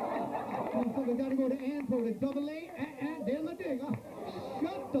 Motherfucker gotta go to Anpro to double A. There's my dick.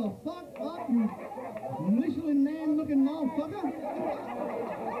 Shut the fuck up, you Michelin man-looking motherfucker.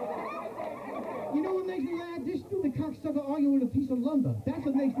 You know what makes me laugh? This stupid cocksucker arguing with a piece of lumber. That's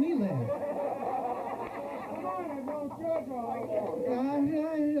what makes me laugh.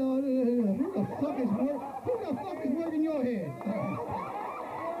 Who the fuck is working your head?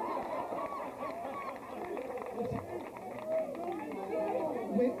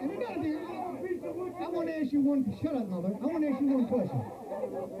 Wait, and another thing, I want to ask you one. Shut up, mother. I want to ask you one question.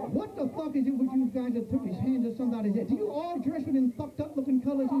 What the fuck is it with you guys that took his hands at somebody's head? Do you all dress with them fucked up looking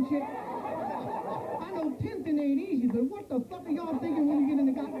colors and shit? I know tempting ain't easy, but what the fuck are y'all thinking when you get in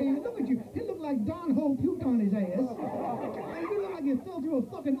the goddamn? Look at you. He looked like Don Ho puked on his ass. And you look like you fell through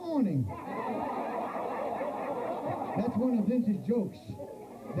a fucking awning. That's one of Vince's jokes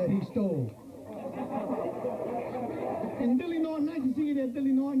that he stole. And Billy Norton, nice to see you there,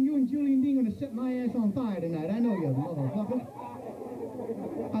 Billy Norton. You and Julian Dean gonna set my ass on fire tonight. I know you, motherfucker.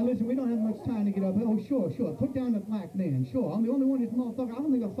 Listen, we don't have much time to get up. Oh, sure. Put down the black man. Sure. I'm the only one this motherfucker. I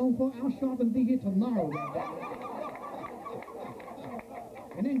don't make a phone call. Al Sharpton be here tomorrow.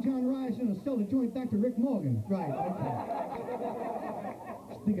 And then John Ryerson will sell the joint back to Rick Morgan. Right, okay.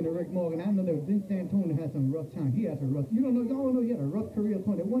 Speaking of Rick Morgan, I know that Vince Dantona had some rough time. He had a rough, y'all don't know he had a rough career.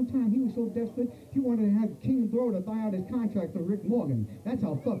 At one time, he was so desperate, he wanted to have King Throw to buy out his contract for Rick Morgan. That's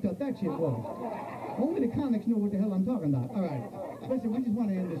how fucked up that shit was. Only the comics know what the hell I'm talking about. All right. Listen, we just want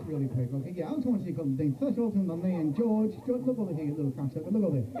to end this really quick, okay? Yeah, I just want to say a couple things. First of all, to my man, George. Look over here, you little cocksucker. Look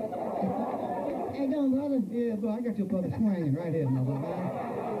over there. How you doing, brother? Yeah, bro, I got your brother swinging right here,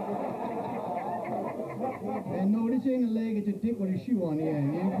 motherfucker. And no, this ain't a leg, it's a dick with a shoe on the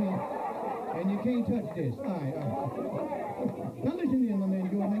end. And you can't touch this. All right. Now listen here, my man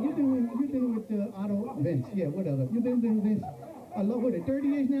George. Now you've been with Otto Vince. Yeah, whatever. You've been with Vince. I love what 30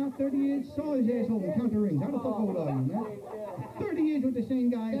 years now? 30 years? Saw his asshole and count the rings. How the fuck old are you, man? 30 years with the same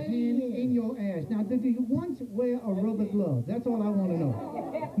guy's hand in your ass. Now, did you once wear a rubber glove? That's all I want to know.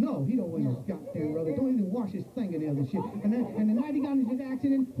 No, he don't wear no goddamn rubber. Don't even wash his fingernails and shit. And the night he got into his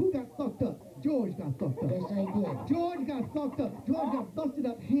accident, who got fucked up? George got fucked up. Yes, I did. George got fucked up. George got busted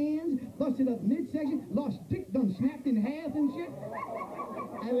up hands, busted up midsection, lost dick done snapped in half and shit.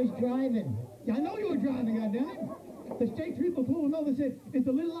 I was driving. Yeah, I know you were driving, goddammit. The state trooper pulled over and said, "Is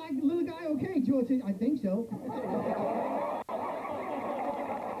the little guy okay?" George said, "I think so."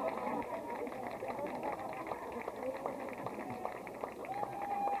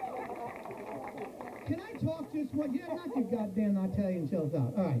 Can I talk just one? Yeah, knock your goddamn Italian self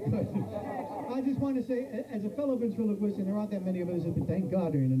out. All right, good. I just want to say, as a fellow ventriloquist, and there aren't that many of us, but thank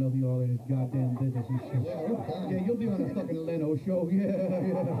God there ain't enough of y'all in this goddamn business and shit. Yeah, you'll be on a fucking Leno show. Yeah.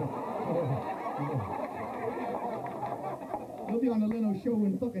 You'll be on the Leno show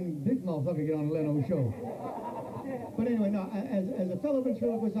when fucking big motherfucker get on the Leno show. But anyway, no. As a fellow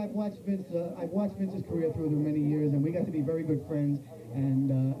ventriloquist, I've watched Vince's career through the many years, and we got to be very good friends.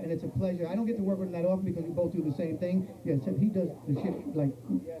 And it's a pleasure. I don't get to work with him that often because we both do the same thing. Yeah, except he does the shit like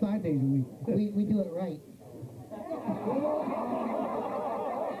 5 days a week. We do it right.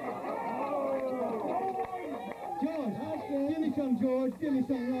 George, give me some, George. Give me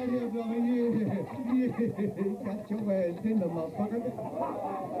some right here, brother. Yeah. Got your ass in the motherfucker.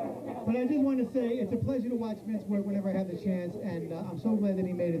 But I just want to say it's a pleasure to watch Vince work whenever I have the chance, and I'm so glad that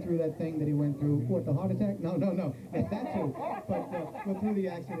he made it through that thing that he went through. What, the heart attack? No. Yes, that too. But went through the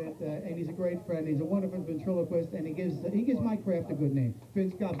accident, and he's a great friend. He's a wonderful ventriloquist, and he gives my craft a good name.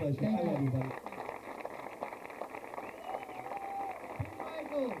 Vince, God bless you. I love you, buddy.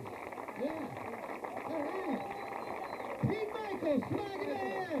 Pete Michaels, smack in the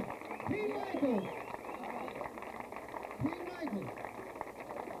hand. Pete Michaels.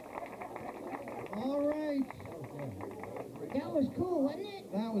 All right. That was cool, wasn't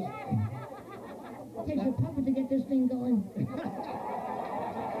it? That was... Takes a puppet to get this thing going.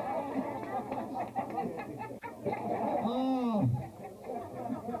 Oh,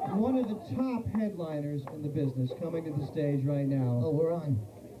 one of the top headliners in the business coming to the stage right now. Oh, we're on.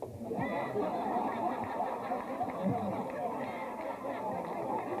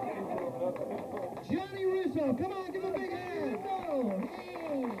 Johnny Rizzo, come on, give him a big hand. Rizzo,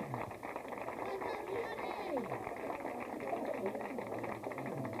 hey.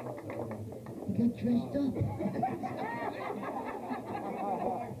 You got dressed up.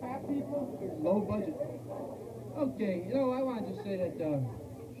 Low budget. Okay, I wanted to say that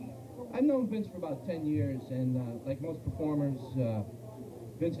I've known Vince for about 10 years, and like most performers,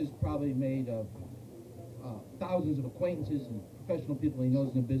 Vince has probably made thousands of acquaintances and professional people he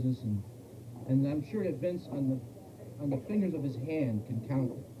knows in the business, and And I'm sure that Vince, on the fingers of his hand, can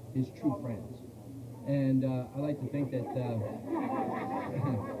count his true friends. And I like to think that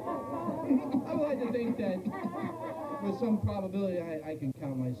I would like to think that with some probability I can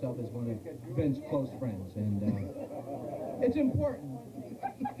count myself as one of Vince's close friends. And it's important.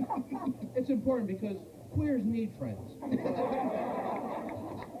 It's important because queers need friends.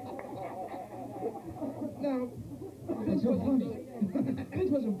 Now, Vince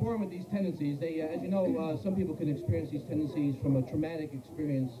wasn't born with these tendencies. They, as you know, some people can experience these tendencies from a traumatic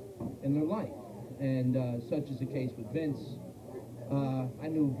experience in their life. And such is the case with Vince. I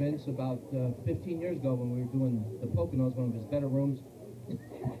knew Vince about 15 years ago when we were doing the Poconos, one of his better rooms.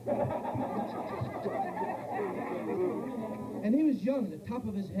 And he was young. The top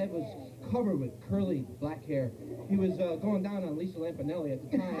of his head was covered with curly black hair. He was going down on Lisa Lampanelli at the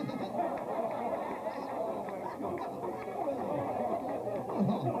time.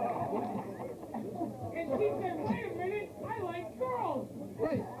 And she said, wait a minute, I like girls.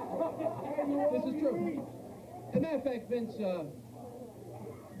 Right. This is true. As a matter of fact,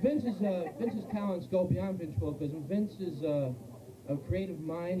 Vince's talents go beyond ventriloquism. Vince is a creative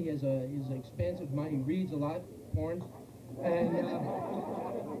mind. He's an expansive mind. He reads a lot, porn. And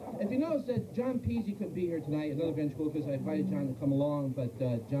if you notice that John Peasy couldn't be here tonight, another ventriloquist, I invited John to come along, but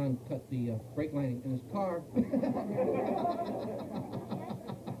John cut the brake line in his car.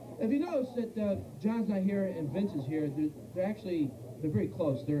 If you notice that John's not here and Vince is here, they're very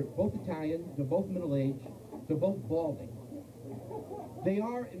close. They're both Italian, they're both middle-aged, they're both balding. They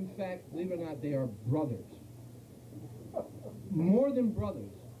are, in fact, believe it or not, they are brothers. More than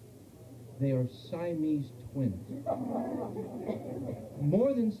brothers, they are Siamese twins.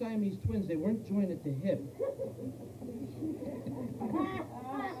 More than Siamese twins, they weren't joined at the hip.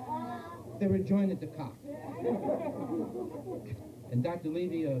 They were joined at the cock. And Dr.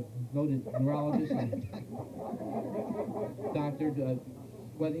 Levy, a noted neurologist and doctor,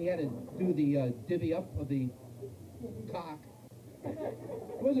 when he had to do the divvy up of the cock,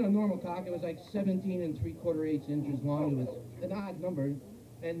 it wasn't a normal cock, it was like 17 3/4 inches long. It was an odd number.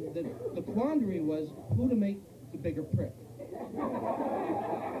 And the quandary was who to make the bigger prick.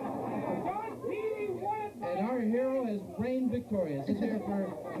 And our hero has reigned victorious. Let's hear it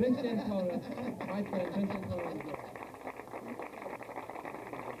for Vince Dantona, my friend Vince Dantona.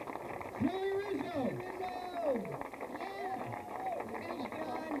 Joey Rizzo!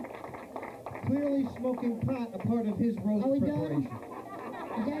 Clearly smoking pot, a part of his roast preparation.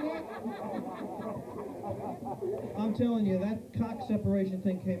 Is that it? I'm telling you, that cock separation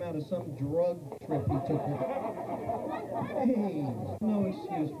thing came out of some drug trip he took. Hey, no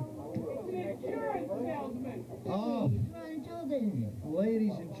excuse. Oh,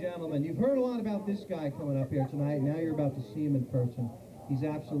 ladies and gentlemen, you've heard a lot about this guy coming up here tonight. Now you're about to see him in person. He's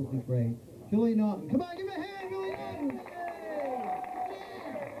absolutely great. Billy Naughton. Come on, give him a hand, Billy Naughton.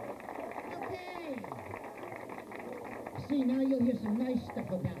 Okay. See, now you'll hear some nice stuff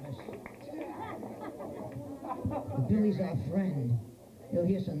about us. Billy's our friend. You'll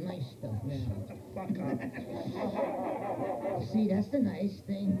hear some nice stuff now. Shut the fuck up. See, that's the nice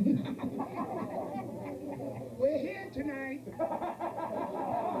thing. We're here tonight.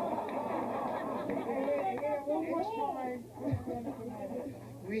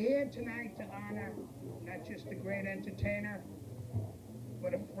 We're here tonight to honor not just a great entertainer,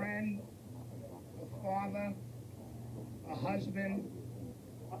 but a friend, a father, a husband,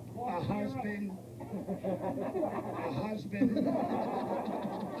 a husband.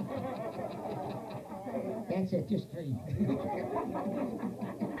 That's it, just three.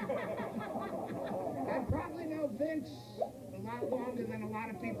 I probably know Vince a lot longer than a lot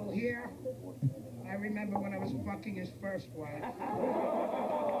of people here. I remember when I was fucking his first wife.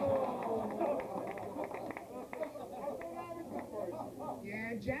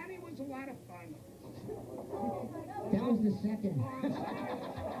 Yeah, Johnny was a lot of fun. That was the second.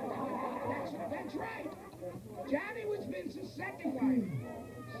 That's right. Johnny was Vince's second wife.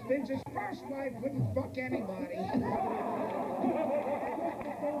 Vince's first wife couldn't fuck anybody.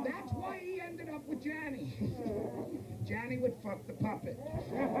 That's why he ended up with Johnny. Johnny would fuck the puppet.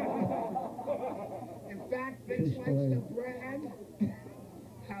 In fact, Vince likes to brag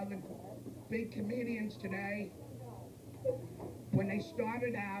how the big comedians today, when they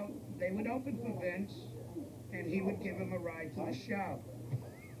started out, they would open for Vince, and he would give them a ride to the show.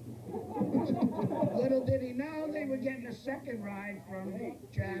 Little did he know they were getting a second ride from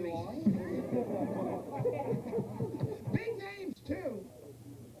Johnny. Big names, too.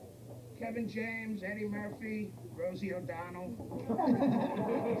 Kevin James, Eddie Murphy, Rosie O'Donnell.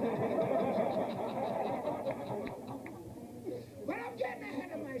 But I'm getting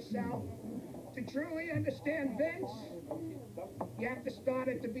ahead of myself. To truly understand Vince, you have to start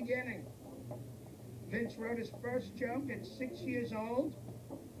at the beginning. Vince wrote his first joke at 6 years old.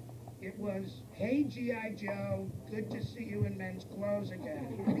 It was, "Hey G.I. Joe, good to see you in men's clothes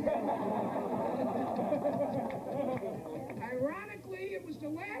again." Ironically, it was the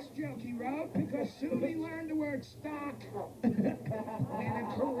last joke he wrote because soon he learned the word stock and a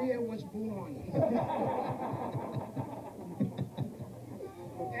career was born.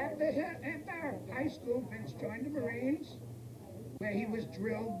 After high school, Vince joined the Marines, where he was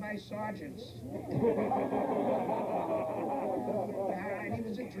drilled by sergeants. And he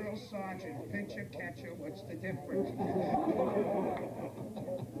was a drill sergeant, pitcher, catcher, what's the difference?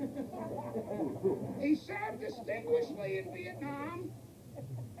 He served distinguishedly in Vietnam,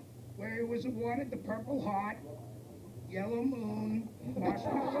 where he was awarded the Purple Heart, Yellow Moon,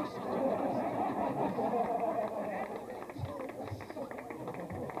 Marshmallow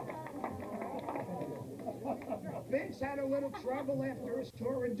Vince had a little trouble after his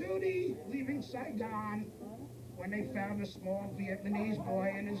tour of duty, leaving Saigon, when they found a small Vietnamese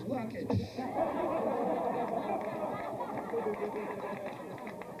boy in his luggage.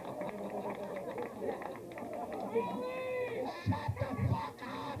 Shut the fuck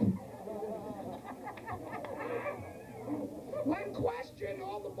up! One question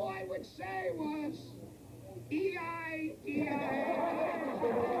all the boy would say was, E-I, E-I.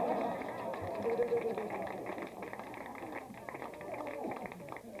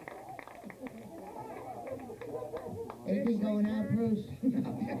 Anything going out, Bruce?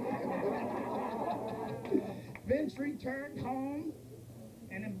 Vince returned home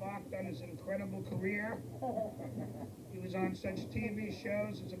and embarked on his incredible career. He was on such TV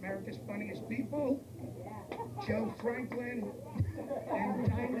shows as America's Funniest People, Joe Franklin, and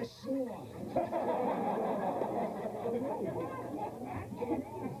Dinosaur.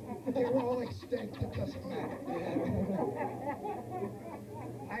 They're all extinct, it doesn't matter.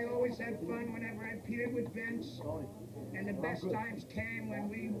 I always had fun whenever I appeared with Vince, and the best times came when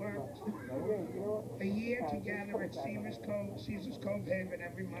we worked a year together at Caesar's Cove Haven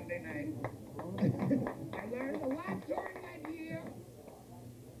every Monday night. I learned a lot during that year.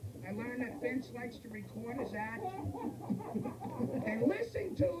 I learned that Vince likes to record his act and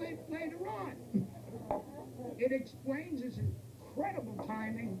listen to it later on. It explains his incredible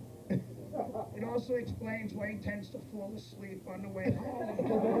timing. It also explains why he tends to fall asleep on the way home.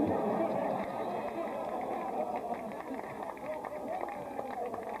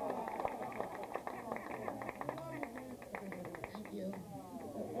 Thank you.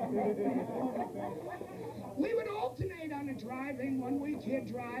 We would alternate on the driving. 1 week he'd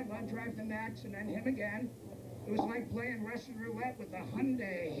drive, I'd drive the Max, and then him again. It was like playing Russian roulette with a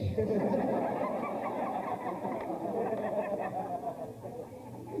Hyundai.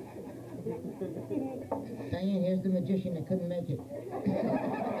 Diane, here's the magician that couldn't make it.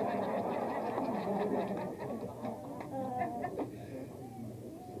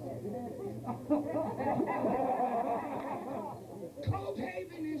 Cove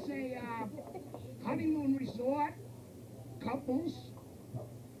Haven is a honeymoon resort. Couples.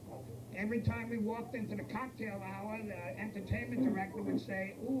 Every time we walked into the cocktail hour, the entertainment director would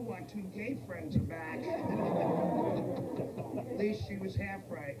say, "Ooh, our 2 gay friends are back." At least she was half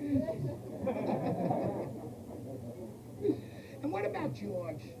right. And what about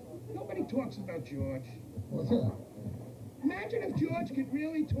George? Nobody talks about George. What's up? Imagine if George could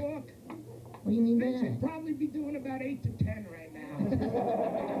really talk. What do you mean by Vince would that? probably be doing about 8 to 10 right now.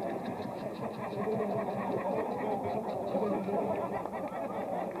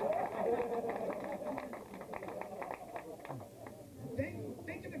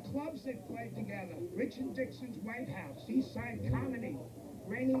 Think of the clubs they played together. Richard Dixon's White House, East Side Comedy,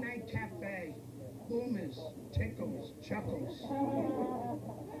 Rainy Night Cafe, Boomers, Tickles, Chuckles.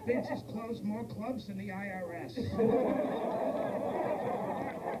 Vince has closed more clubs than the IRS.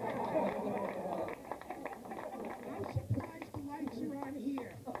 I'm surprised the lights are on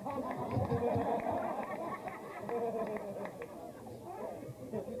here.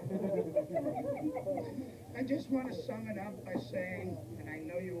 I just want to sum it up by saying, and I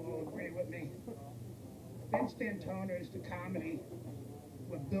know you will agree with me, Vince Dantona is the comedy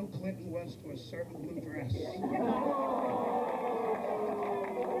what Bill Clinton was to a certain blue dress.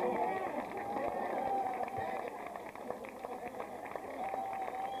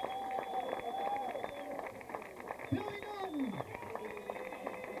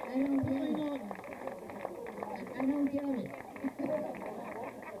 I don't get it.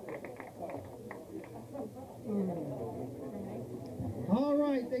 All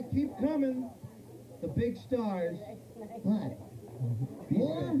right, they keep coming. The big stars. What?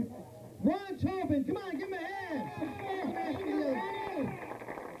 More? Ron Tobin, come on, give him a hand.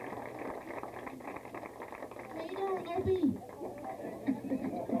 How you doing, Opie?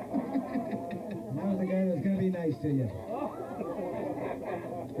 That was the guy that was going to be nice to you.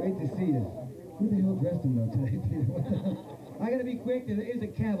 Great to see you. Who the hell dressed him though today, Peter? What the hell? I got to be quick. There is a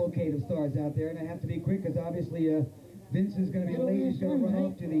cavalcade of stars out there, and I have to be quick because obviously Vince is going to be late. He's going to run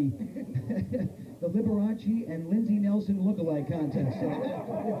off to the the Liberace and Lindsey Nelson lookalike contest. So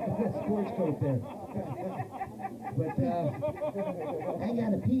sports coat there. But I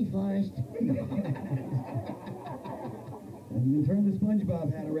gotta pee, Forrest. you can turn the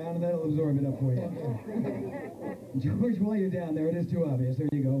SpongeBob hat around, and that'll absorb it up for you. George, while you're down there, it is too obvious. There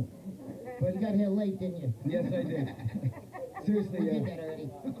you go. But you got here late, didn't you? Yes, I did. Seriously, You did that already.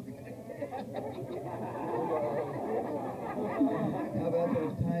 How about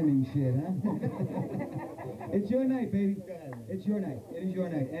those timing shit, huh? It's your night, baby. It's your night. It is your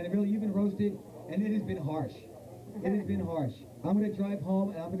night. And really, you've been roasted, and it has been harsh. It has been harsh. I'm going to drive home,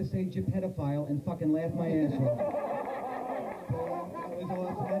 and I'm going to say pedophile and fucking laugh my ass off. That was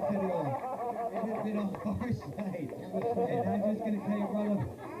awesome. That said it all. It has been a harsh night. And I'm just going to tell you, brother,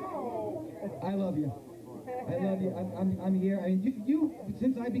 I love you. I love you. I'm here. I mean, you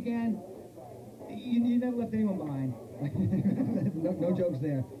since I began, you never left anyone behind. no jokes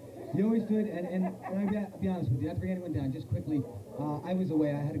there. You always stood, and I'll be honest with you, not to bring anyone down, just quickly, I was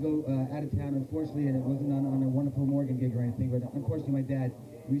away. I had to go out of town, unfortunately, and it wasn't on a wonderful Morgan gig or anything, but unfortunately my dad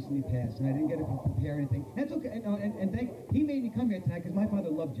recently passed, and I didn't get to prepare anything. That's okay, and he made me come here tonight because my father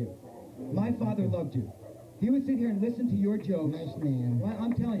loved you. My father loved you. He would sit here and listen to your jokes. Nice man. Well,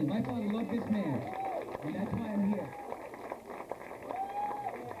 I'm telling you, my father loved this man, and that's why I'm here.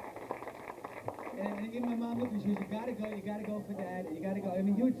 And even my mom looked at me, she was, you gotta go for Dad, you gotta go. I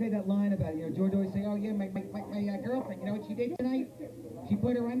mean, you would say that line about, George always say, oh yeah, my girlfriend, you know what she did tonight? She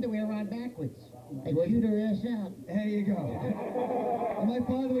put her underwear on backwards. I chewed her ass out. There you go. And my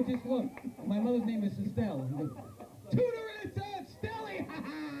father would just look. My mother's name is Estelle. He goes, chewed her ass out, Stelly!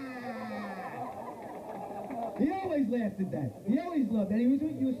 He always laughed at that. He always loved that. He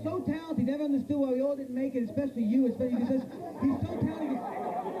was so talented, he never understood why we all didn't make it, especially you, because he's so talented.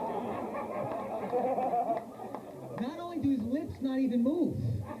 Not only do his lips not even move,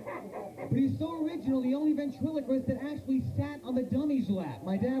 but he's so original, the only ventriloquist that actually sat on the dummy's lap.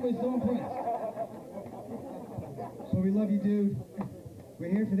 My dad was so impressed. So we love you, dude.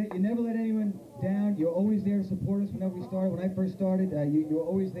 We're here for that. You never let anyone down. You're always there to support us whenever we started. When I first started, you were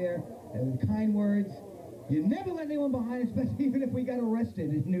always there with kind words. You never let anyone behind, especially even if we got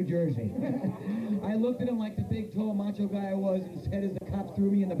arrested in New Jersey. I looked at him like the big, tall, macho guy I was and said as the cops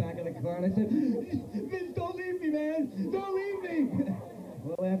threw me in the back of the car, and I said, Vince, don't leave me, man! Don't leave me!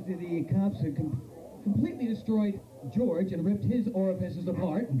 Well, after the cops had completely destroyed George and ripped his orifices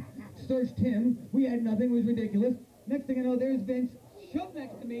apart, and searched him, we had nothing, it was ridiculous. Next thing I know, there's Vince, shoved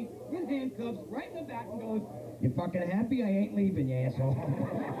next to me, with handcuffs, right in the back, and goes, you fucking happy? I ain't leaving, you asshole.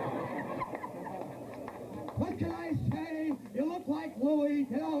 What can I say? You look like Louie.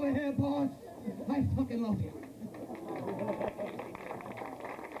 Get over here, boss. I fucking love you.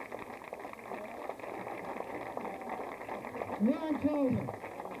 Ron Tobin.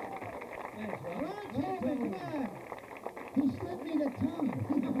 Thanks, Ron. Ron Tobin, come on. He slipped me the tongue.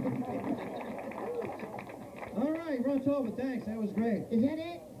 All right, Ron Tobin, thanks. That was great. Is that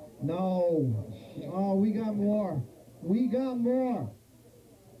it? No. Oh, we got more. We got more.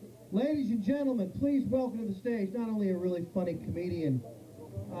 Ladies and gentlemen, please welcome to the stage not only a really funny comedian.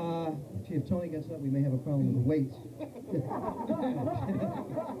 Gee, if Tony gets up, we may have a problem with the weights.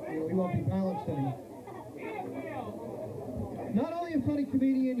 We won't be balanced anymore. Not only a funny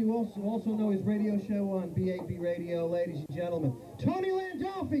comedian, you also know his radio show on BAB Radio, ladies and gentlemen. Tony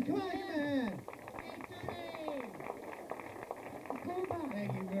Landolfi, come on, give him a hand.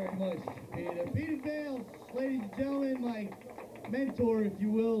 Thank you very much, Peter. Peter Bales, ladies and gentlemen, my mentor, if you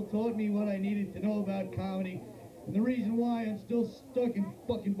will, taught me what I needed to know about comedy. And the reason why I'm still stuck in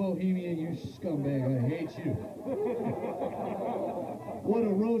fucking Bohemia, you scumbag. I hate you. What a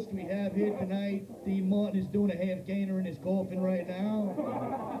roast we have here tonight. Dean Martin is doing a half gainer in his coffin right now.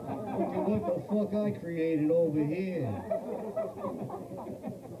 Look at what the fuck I created over here.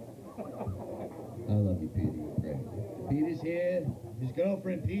 I love you, Peter. You're great. Peter's here. His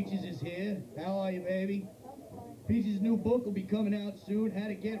girlfriend Peaches is here. How are you, baby? Peaches' new book will be coming out soon. How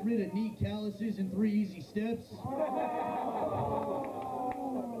to Get Rid of Knee Calluses in 3 Easy Steps.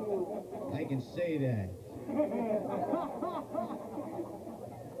 I can say that.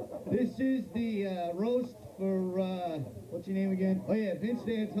 This is the roast for, what's your name again? Oh yeah, Vince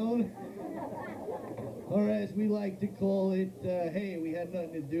Dantona. Or as we like to call it, hey, we had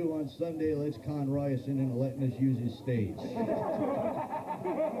nothing to do on Sunday, let's con Ryerson into letting us use his stage.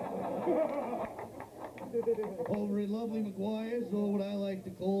 Over at Lovely McGuire's, or what I like to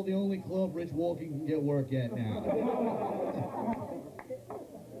call the only club Rich Walking can get work at now.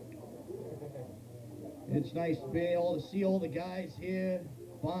 It's nice to be able to see all the guys here.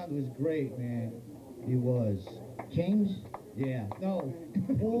 Bond was great, man. He was. James? Yeah. No.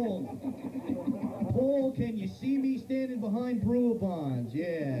 Paul. Paul, can you see me standing behind Brewer Bonds?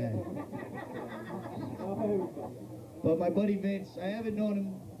 Yeah. But my buddy Vince, I haven't known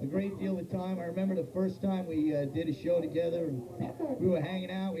him a great deal of time. I remember the first time we did a show together. And we were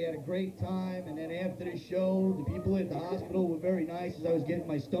hanging out. We had a great time. And then after the show, the people at the hospital were very nice as I was getting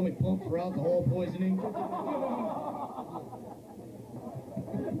my stomach pumped for alcohol poisoning.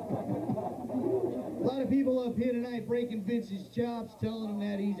 A lot of people up here tonight breaking Vince's chops, telling him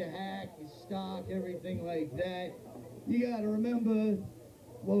that he's a hack, he's stock, everything like that. You gotta remember,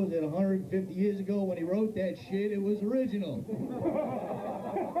 what was it, 150 years ago when he wrote that shit, it was original.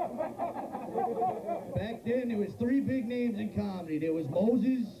 Back then, there was 3 big names in comedy. There was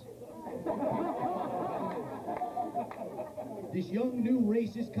Moses, this young new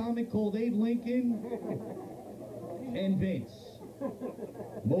racist comic called Abe Lincoln, and Vince.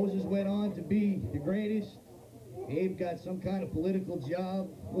 Moses went on to be the greatest. Abe got some kind of political job.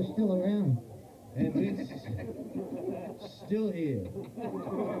 We're still around. And Vince is still here.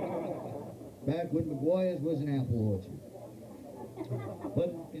 Back when McGuire's was an apple orchard. But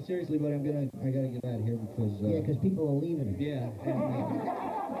seriously, buddy, I gotta get out of here because Yeah, because people are leaving. yeah.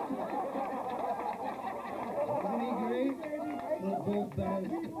 Isn't he great? Little bold bag.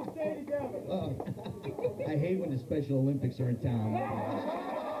 I hate when the Special Olympics are in town.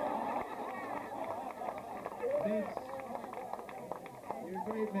 Vince, you're a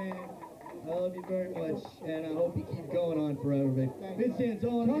great man. I love you very much, and I hope you keep going on forever, Vince. Vince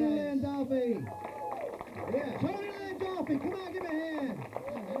Dantona. Tony Landolfi. Yeah. Tony Landolfi, come on, give me a hand.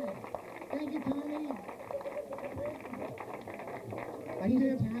 Thank you, Tony. He's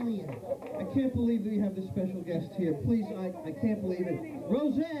Italian. I can't believe we have this special guest here. Please, I can't believe it.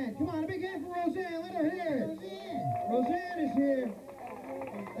 Roseanne, come on, a big hand for Roseanne. Let her hear it. Roseanne. Roseanne is here.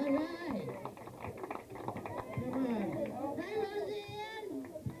 All right. Come on. Hi, Roseanne.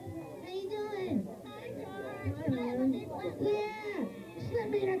 How you doing? Hi, George. Yeah. Slip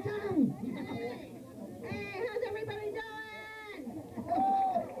me the tongue. Hey, how's everybody doing?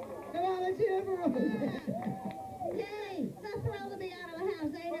 Come on, let's hear it for Roseanne. Yay! So thrilled to be out of the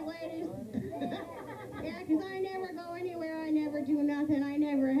house, ain't it, ladies? Yeah, because I never go anywhere, I never do nothing, I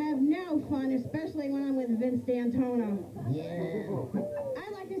never have no fun, especially when I'm with Vince Dantona. Yeah.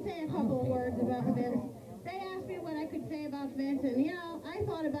 I'd like to say a couple of words about Vince. They asked me what I could say about Vince, and you know, I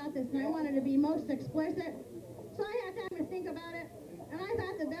thought about this and I wanted to be most explicit, so I had time to think about it, and I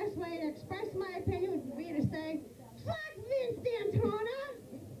thought the best way to express my opinion would be to say, fuck Vince Dantona!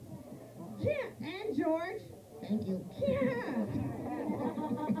 Yeah, and George. Thank you. Yeah. And I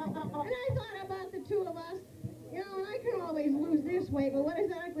thought about the two of us. You know, and I can always lose this weight, but what is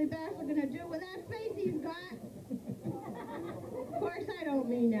that ugly bastard going to do with that face he's got? Of course, I don't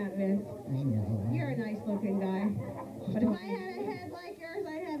mean that, Vince. I know. You're a nice-looking guy. But if I had a head like yours,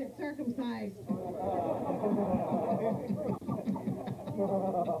 I'd have it circumcised.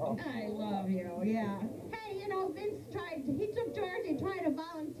 I love you, yeah. Hey, you know, Vince he took George and tried to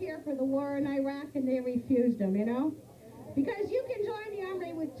volunteer for the war in Iraq, and they refused him, you know? Because you can join the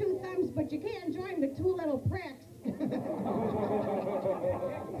army with 2 thumbs, but you can't join with 2 little pricks. Yeah.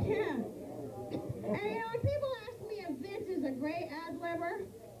 And, you know, when people ask me if Vince is a great ad-libber,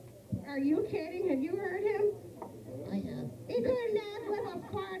 are you kidding? Have you heard him? I have. He couldn't ad-lib a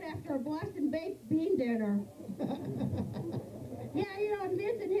fart after a Boston baked bean dinner. Yeah, you know,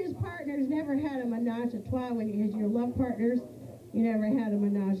 Vince and his partners never had a menage a trois. When you had your love partners, you never had a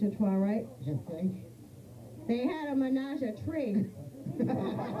menage a trois, right? Is that French? They had a menage a tree. Then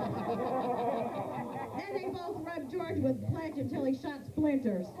they both rubbed George with pledge until he shot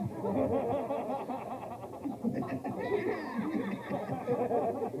splinters.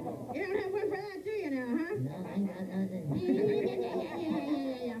 You don't have one for that, do you now, huh? No, I got nothing.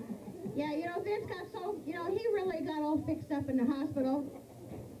 Yeah, you know, Vince got so, you know, he really got all fixed up in the hospital,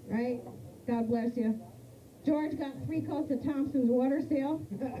 right? God bless you. George got 3 coats of Thompson's water seal.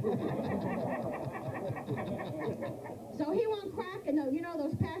 So he won't crack in you know,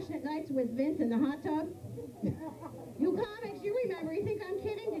 those passionate nights with Vince in the hot tub? You comics, you remember, you think I'm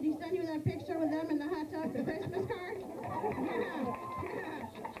kidding? Did he send you that picture with them in the hot tub, the Christmas card? Yeah.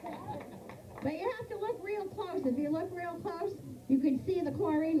 But you have to look real close. If you look real close, you can see the the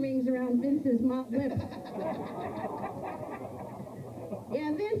chlorine rings around Vince's lips.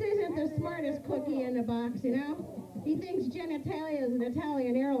 Yeah, Vince isn't the smartest cookie in the box, you know? He thinks genitalia is an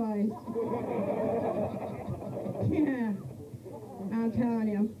Italian airline. Yeah, I'm telling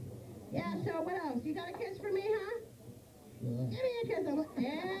you. Yeah, so what else? You got a kiss for me, huh? Sure. Give me a kiss.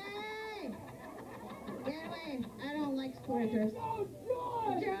 Hey! Get away. I don't like splinters. Oh,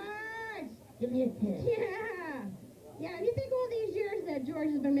 George! George! Give me a kiss. Yeah! Yeah, and you think all these years that George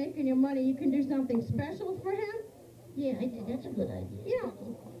has been making you money, you can do something special for him? Yeah, that's a good idea. You know,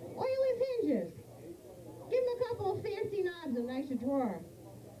 oil his hinges. Give him a couple of fancy knobs and nice drawer.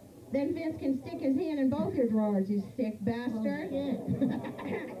 Then Vince can stick his hand in both your drawers, you sick bastard. Oh, yeah.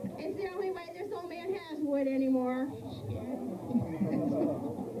 It's the only way this old man has wood anymore. You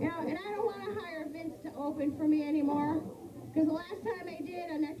know, and I don't want to hire Vince to open for me anymore. Because the last time I did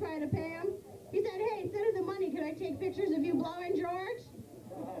and I tried to pay him, he said, hey, instead of the money, can I take pictures of you blowing George?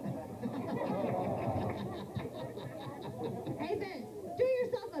 Hey, Vince, do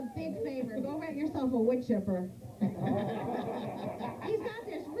yourself a big favor. Go rent yourself a wood chipper. He's got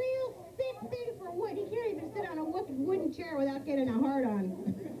this real thick thing for wood. He can't even sit on a wooden chair without getting a hard-on.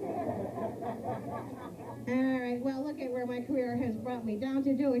 All right, well, look at where my career has brought me. Down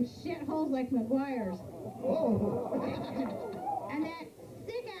to doing shitholes like McGuire's. And that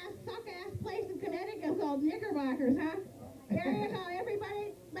sick-ass, suck-ass place in Connecticut called Knickerbockers, huh? There you go,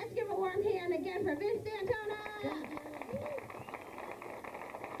 everybody. Let's give a warm hand again for Vince Dantona.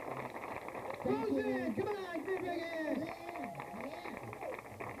 Roseanne, come on, give a big hand.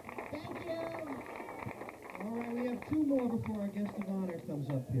 Thank you. All right, we have two more before our guest of honor comes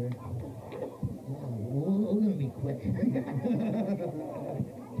up here. We're going to be quick.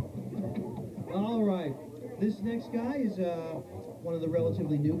 All right, this next guy is one of the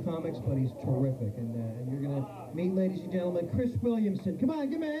relatively new comics, but he's terrific. And you're going to meet, ladies and gentlemen, Chris Williamson. Come on,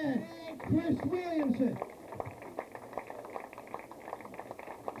 give him a hand. Chris Williamson.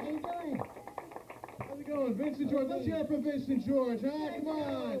 How you doing? How's it going? Vincent George. Let's hear it for Vincent George, huh? Come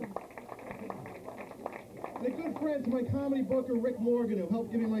on. And a good friend to my comedy booker, Rick Morgan, who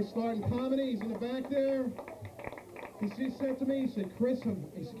helped give me my start in comedy. He's in the back there. He said to me, he said, Chris, he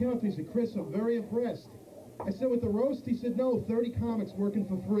came up to me, he said, Chris, I'm very impressed. I said, with the roast? He said, no, 30 comics working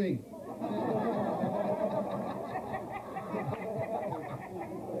for free.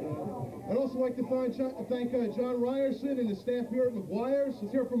 I'd also like to thank John Ryerson and the staff here at McGuire's.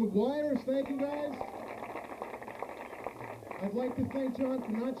 Let's hear it from McGuire's. Thank you, guys. I'd like to thank John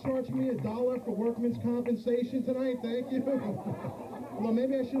for not charging me $1 for workman's compensation tonight. Thank you. Well,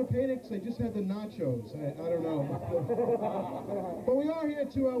 maybe I should have paid it because I just had the nachos. I don't know. But we are here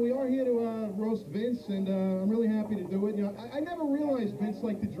to roast Vince, and I'm really happy to do it. You know, I never realized Vince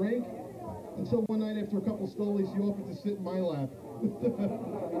liked to drink until one night after a couple stolies, he offered to sit in my lap.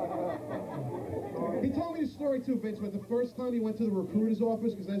 He told me the story too, Vince, about the first time he went to the recruiter's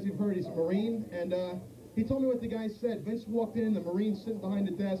office, because as you've heard, he's a Marine, and he told me what the guy said. Vince walked in, the Marine's sitting behind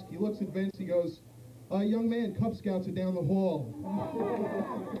the desk. He looks at Vince, he goes, young man, Cub Scouts are down the hall.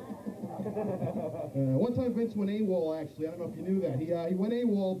 One time Vince went AWOL, actually. I don't know if you knew that. He went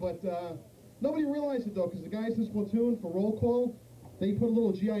AWOL, but nobody realized it, though, because the guys in his platoon, for roll call, they put a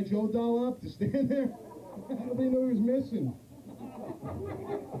little G.I. Joe doll up to stand there. Nobody knew he was missing.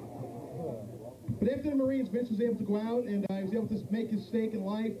 But after the Marines, Vince was able to go out, and he was able to make his stake in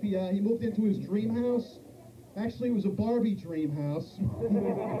life. He moved into his dream house. Actually, it was a Barbie dream house.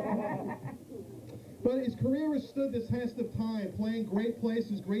 But his career has stood the test of time, playing great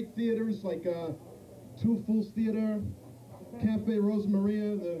places, great theaters like Two Fools Theater, Cafe Rosa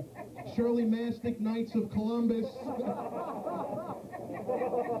Maria, the Shirley Mastic Knights of Columbus.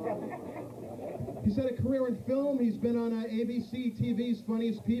 He's had a career in film. He's been on ABC TV's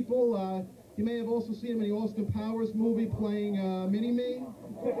Funniest People. You may have also seen him in the Austin Powers movie playing Mini-Me.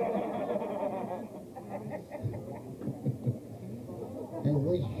 I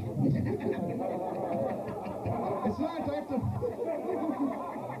wish. It's not, I have to...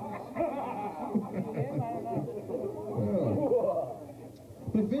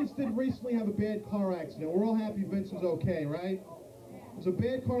 But Vince did recently have a bad car accident. We're all happy Vince was okay, right? It was a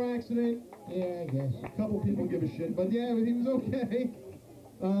bad car accident. Yeah, I guess. A couple people give a shit, but yeah, he was okay.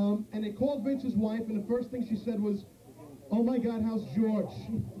 And they called Vince's wife, and the first thing she said was, "Oh my God, how's George?"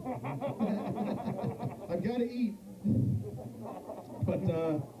 I've got to eat. But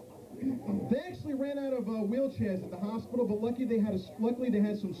they actually ran out of wheelchairs at the hospital, but luckily they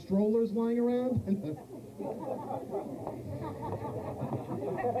had some strollers lying around.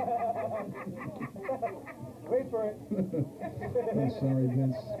 Wait for it. I'm sorry,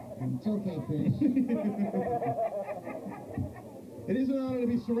 Vince. It's okay, Chris. It is an honor to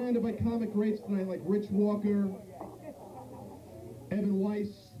be surrounded by comic greats tonight like Rich Walker, Evan Weiss,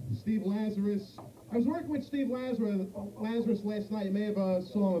 Steve Lazarus. I was working with Steve Lazarus last night. You may have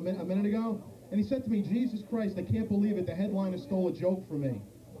saw him a minute ago. And he said to me, Jesus Christ, I can't believe it. The headliner stole a joke from me.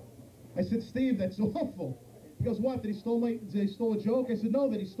 I said, Steve, that's awful. He goes, what? Did he stole a joke? I said, no,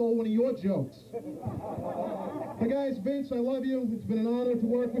 that he stole one of your jokes. But guys, Vince, I love you. It's been an honor to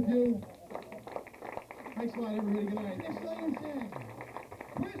work with you. Thanks a lot, everybody. Good night. Chris Williamson.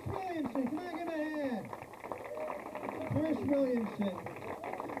 Chris Williamson. Come on, give him a hand. Chris Williamson.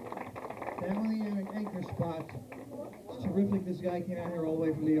 Down on the anchor spot. It's terrific. This guy came out here all the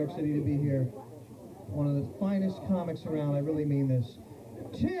way from New York City to be here. One of the finest comics around. I really mean this.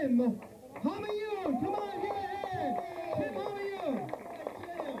 Tim Hamayun. Come on, give him a hand. Tim Hamayun.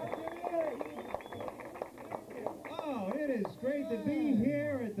 Oh, it is great to be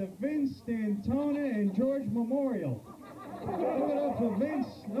here at the Vince Dantona and George Memorial. Give it up for Vince.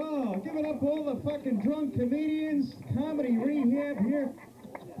 Oh, give it up for all the fucking drunk comedians. Comedy Rehab here.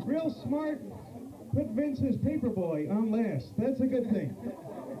 Real smart. Put Vince's Paperboy on last. That's a good thing.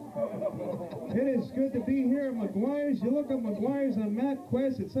 It is good to be here at McGuire's. You look at McGuire's on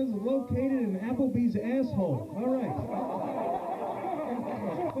MapQuest, it says it's located in Applebee's asshole. All right.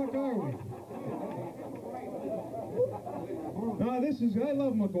 Where the fuck are we? No, I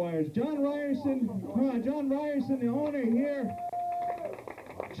love McGuire's. John Ryerson, come on, John Ryerson, the owner here.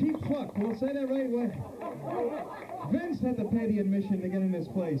 Cheap fuck, we'll say that right away. Vince had to pay the admission to get in this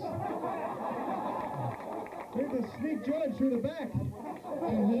place. We had to sneak George through the back.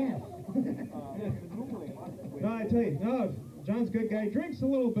 Yes. No, I tell you, no, John's a good guy. He drinks a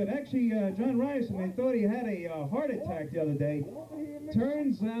little bit. Actually, John Ryerson, they thought he had a heart attack the other day.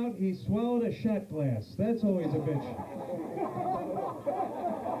 Turns out he swallowed a shot glass. That's always a bitch.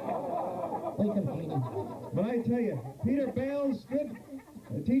 But I tell you, Peter Bale's good.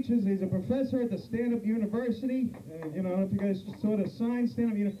 Teaches, he's a professor at the Stand-Up University. You know, if you guys saw the sign,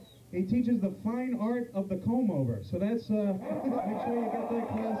 Stand-Up University. He teaches the fine art of the comb-over. So that's, make sure you got that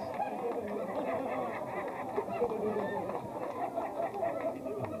class.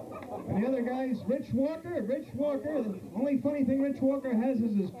 And the other guy's Rich Walker. Rich Walker, the only funny thing Rich Walker has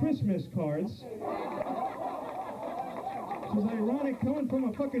is his Christmas cards. Which is ironic coming from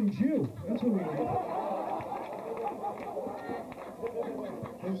a fucking Jew. That's what we need.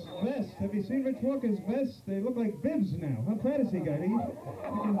 His vest. Have you seen Rich Walker's vest? They look like bibs now. How fat is he got?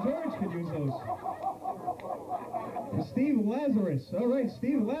 Fucking George could use those. And Steve Lazarus. All right,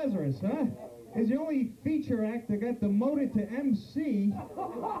 Steve Lazarus, huh? Is the only feature act that got demoted to MC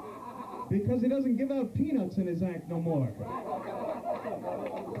because he doesn't give out peanuts in his act no more.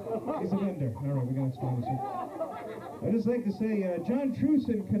 He's a vendor. All right, we're going to explain this one. I'd just like to say, John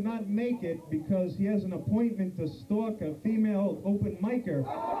Truson could not make it because he has an appointment to stalk a female open micer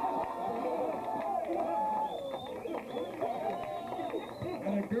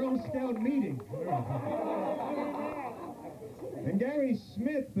at a Girl Scout meeting. And Gary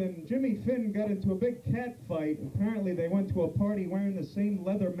Smith and Jimmy Finn got into a big cat fight. Apparently they went to a party wearing the same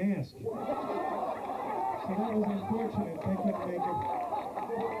leather mask. So that was unfortunate. They couldn't make it.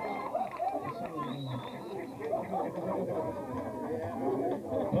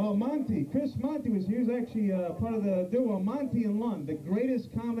 Oh, Monty. Chris Monty was actually part of the duo Monty and Lund, the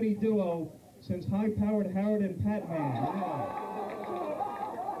greatest comedy duo since High-Powered Howard and Pat Man. Yeah.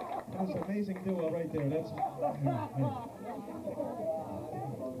 That's an amazing duo right there. That's...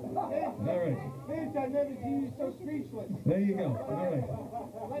 All right. Vince, I've never seen you so speechless. There you go. All right.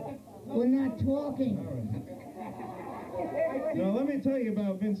 We're not talking. All right. Now, let me tell you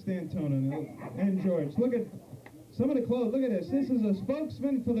about Vince Dantona and George. Look at some of the clothes. Look at this. This is a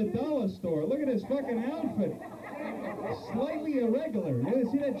spokesman for the dollar store. Look at his fucking outfit. Slightly irregular. You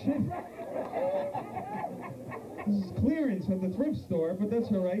see that shit? This is clearance at the thrift store, but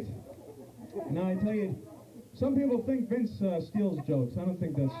that's all right. Now, I tell you, some people think Vince steals jokes. I don't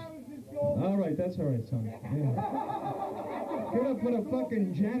think that's... All right, that's all right, son. Yeah. Give it up for the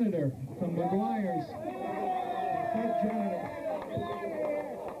fucking janitor from McGuire's. Fat janitor.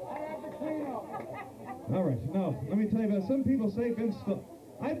 All right, no, let me tell you about, some people say Vince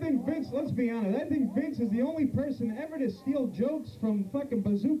I think Vince, let's be honest, I think Vince is the only person ever to steal jokes from fucking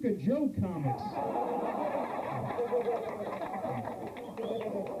Bazooka Joe comics.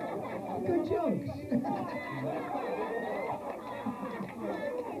 Good jokes.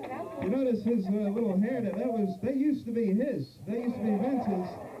 You notice his little hair, that used to be his. That used to be Vince's.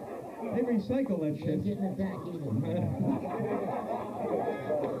 They recycle that shit. Getting it back even.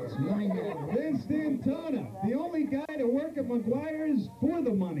 It's mine now. Vince Dantona, the only guy to work at McGuire's for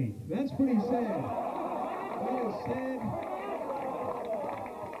the money. That's pretty sad. That is sad.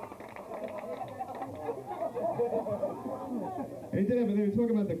 They were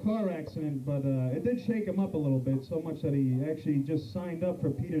talking about the car accident, but it did shake him up a little bit, so much that he actually just signed up for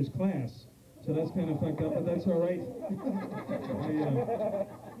Peter's class. So that's kind of fucked up, but that's all right.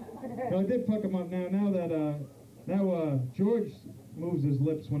 No, it did fuck him up now that George moves his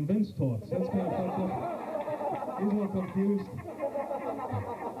lips when Vince talks. That's kind of fucked up. He's a little confused.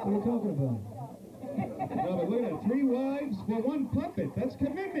 What are you talking about? No, but look at that. 3 wives for 1 puppet. That's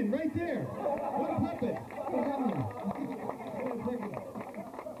commitment right there. 1 puppet. What's that mean?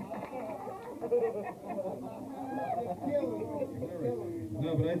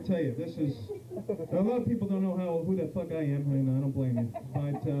 No, but I tell you, this is... A lot of people don't know who the fuck I am, and I don't blame you.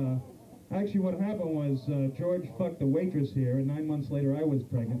 But actually what happened was George fucked the waitress here, and 9 months later I was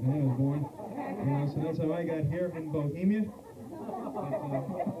pregnant, and I was born. You know, so that's how I got here in Bohemia. But,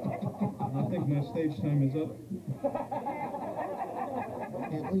 I think my stage time is up.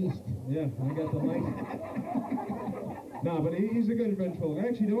 At least. Yeah, I got the light. No, but he's a good ventriloquist.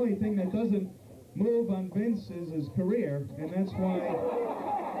 Actually, the only thing that doesn't move on Vince is his career, and that's why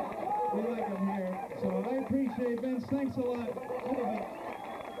we like him here. So I appreciate Vince. Thanks a lot.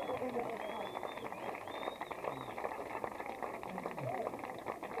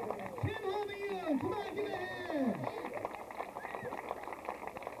 Tim Hamian, come on, give me a hand.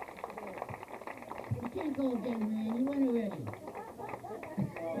 You can't go again, man. You went already.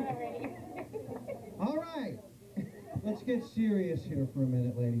 All right. Let's get serious here for a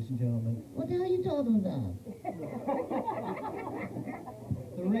minute, ladies and gentlemen. What the hell are you talking about?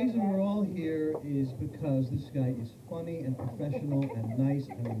 The reason we're all here is because this guy is funny and professional and nice,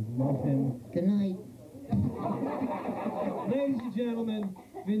 and we love him. Good night. Ladies and gentlemen,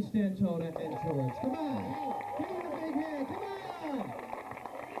 Vince Dantona and George. Come on. Give him a big hand. Come on.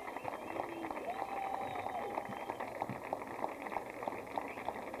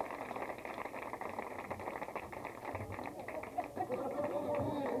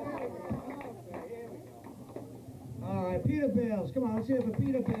 All right, Peter Bales. Come on, let's hear it for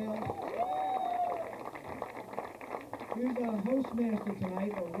Peter Bales. Here's our hostmaster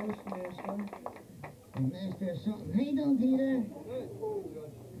tonight, or roastmaster. A master of something. How you doing, Peter?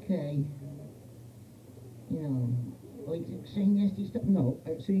 Okay. You know, like saying nasty stuff? No,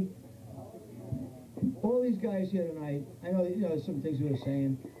 see, all these guys here tonight, I know, you know, some things we were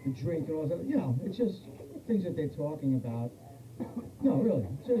saying, the drink and all that, you know, it's just things that they're talking about. No, really,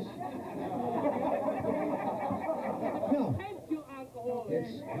 it's just... No.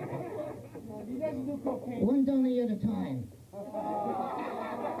 It's... One dummy at a time.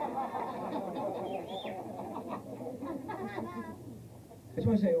 I just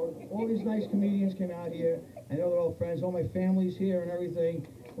want to say, all these nice comedians came out here. I know they're all friends. All my family's here and everything.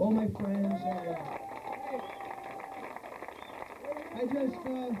 All my friends. I just,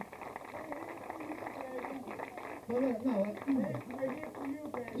 no.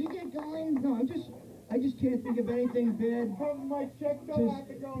 You get going? No, I just can't think of anything bad. My check don't have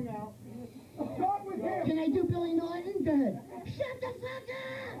to go now. Start with him. Can I do Billy Norton? Go ahead. Shut the fuck up!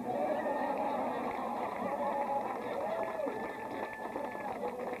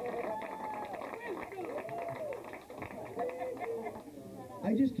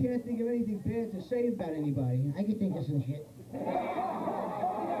 I just can't think of anything bad to say about anybody. I could think of some shit.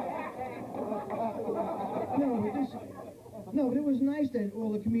 No, but it was nice that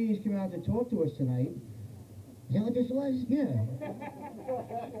all the comedians came out to talk to us tonight. Is that what this was? Yeah.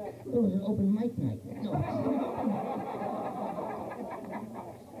 It was an open mic night. No.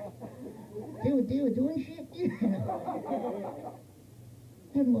 They were doing shit? Yeah.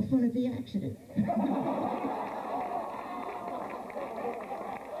 Had more fun at the accident.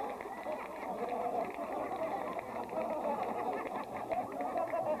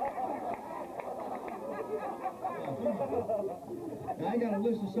 I got a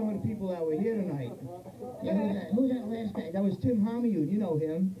list of some of the people that were here tonight. Yeah, who's that last guy? That was Tim Hamian. You know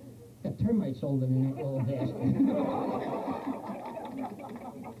him. Got termites holding in that little basket.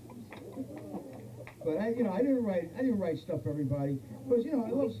 But I didn't write stuff for everybody because I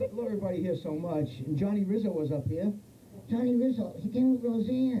love everybody here so much. And Johnny Rizzo was up here. Johnny Rizzo, he came with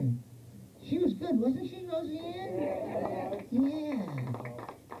Roseanne. She was good, wasn't she, Roseanne? Yeah.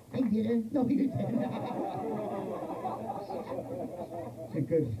 I did her. No, you didn't. He's a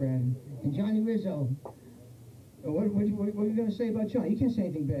good friend. And Johnny Rizzo. What are you going to say about Johnny? You can't say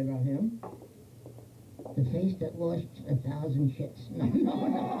anything bad about him. The face that lost 1,000 shits. No.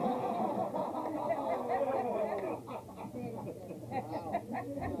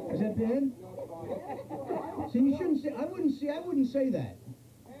 Is that bad? See, you shouldn't say. I wouldn't say that.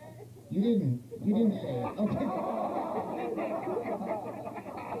 You didn't say it. Okay.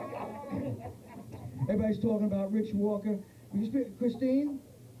 Everybody's talking about Rich Walker. Christine?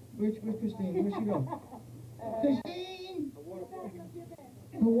 Where's Christine? Where'd she go? Christine?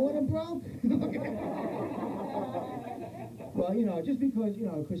 Her water broke? Well, you know, just because, you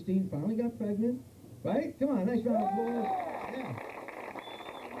know, Christine finally got pregnant, right? Come on, nice round of applause. Yeah.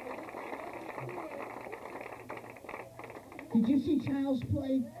 Did you see Child's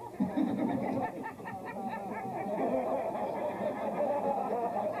Play?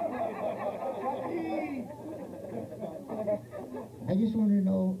 I just wanted to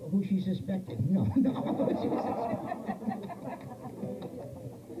know who she suspected. No.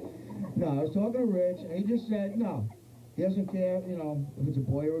 No, I was talking to Rich, and he just said, no, he doesn't care, you know, if it's a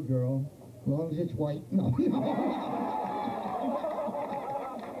boy or a girl, As long as it's white. No.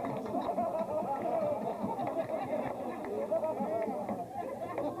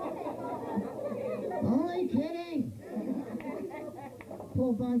 Only kidding.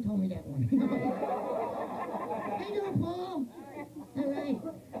 Paul Bond told me that one. How you doing, Paul? All right.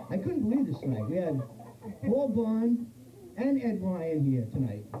 I couldn't believe this tonight. We had Paul Bond and Ed Ryan here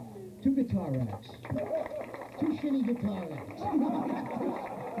tonight. 2 guitar acts. 2 shitty guitar acts.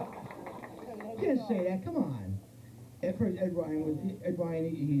 Can't say that, come on. Ed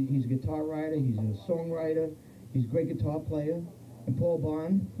Ryan, he's a guitar writer, he's a songwriter, he's a great guitar player. And Paul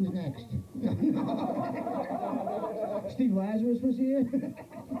Bond, Who's next? Steve Lazarus was here.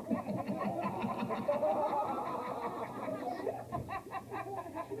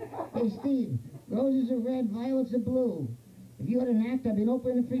 Hey, Steve, roses are red, violets are blue. If you had an act, I've been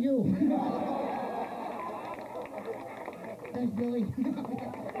opening for you. Thanks, Billy.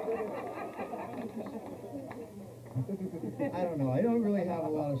 I don't know, I don't really have a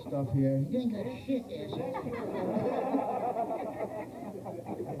lot of stuff here. You ain't got shit, asshole.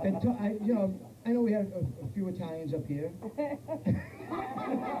 And you know, I know we had a few Italians up here.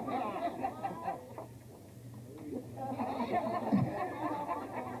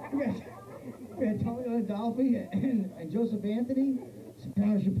 we had Tony Adolfi and Joseph Anthony.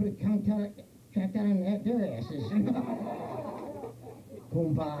 Sopranos should put a track down on their asses.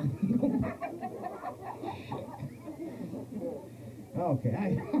 Goomba.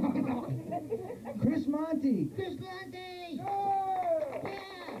 Okay, Chris Monty. Chris Monte!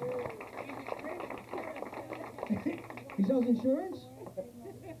 He sells insurance?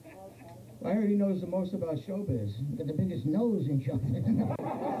 I heard he knows the most about showbiz. Got the biggest nose in showbiz.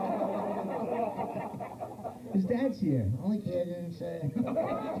 His dad's here. Only kidding, sir.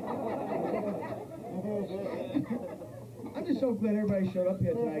 I'm just so glad everybody showed up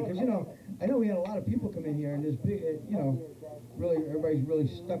here tonight, because, you know, I know we had a lot of people come in here, and this big, you know, really, everybody's really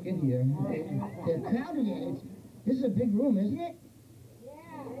stuck in here. They're crowded in. This is a big room, isn't it?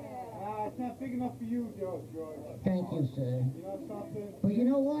 It's not big enough for you, George. Thank you, sir. You know something? But you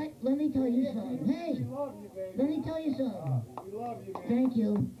know what? Let me tell you something. Hey, We love you, baby. let me tell you something. We love you, man. Thank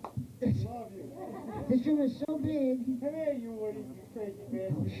you. We love you. This room is so big. Come here, you Woody, you crazy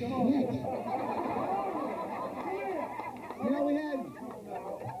bitch. Oh, Come on. shit. You know, we had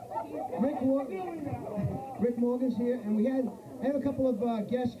Rick Morgan's here, and I have a couple of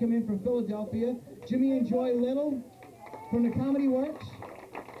guests come in from Philadelphia. Jimmy and Joy Little from the Comedy Works.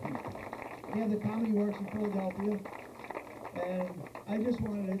 We have the Comedy Works in Philadelphia. And I just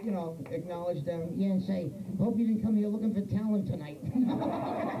wanted to, you know, acknowledge them. Yeah, and say, hope you didn't come here looking for talent tonight.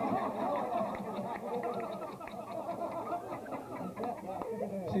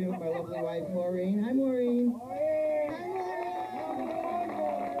 See my lovely wife, Maureen. Hi, Maureen.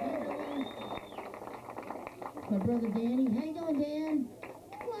 My brother Danny. How you doing, Dan?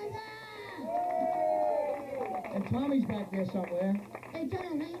 What's up? And Tommy's back there somewhere. Hey,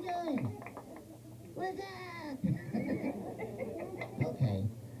 Tom, how you doing? What's up? Okay.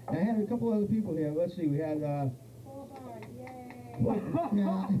 And I had a couple other people here. Let's see, we had, No.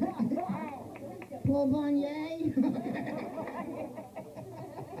 Paul Bonnier?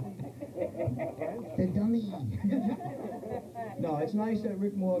 The dummy. no, it's nice that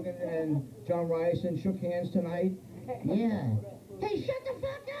Rick Morgan and John Ryerson shook hands tonight. Yeah. Hey, shut the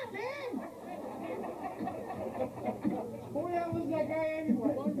fuck up, man! Who the hell is that guy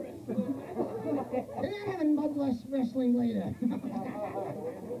anyway? They're not having mudless wrestling later.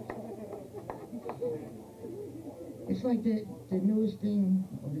 It's like the newest thing,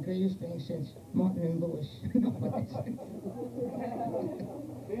 or the greatest thing since Martin and Lewis.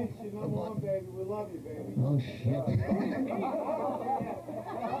 Vince, you're number one, baby. We love you, baby. Oh, shit.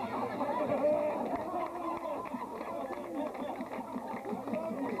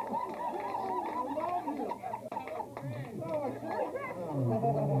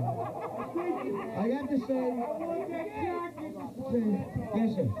 I have to say,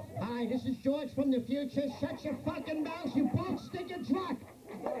 Yes, sir. Hi, this is George from the future. Shut your fucking mouth, you bald stinking truck!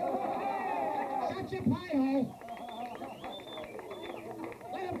 Shut your pie hole!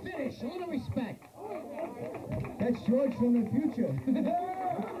 Let him finish. A little respect. That's George from the future.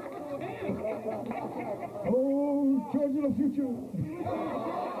 Oh, George of the future.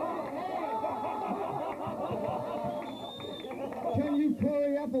 Can you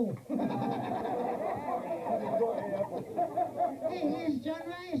curry apple? Hey, here's John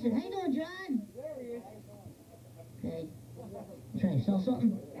Ryerson. How you doing, John? Okay. You trying to sell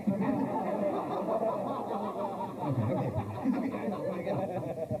something? Okay.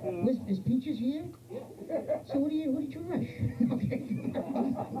 Is Peaches here? So what do you rush? Okay.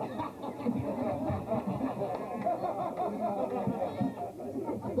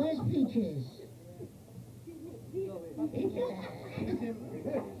 Where's Peaches?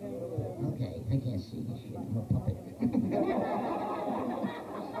 Okay, I can't see this shit. I'm a puppet.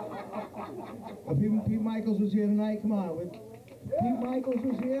 Pete Michaels was here tonight. Come on. Pete Michaels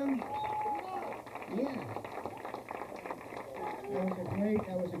was here. Yeah.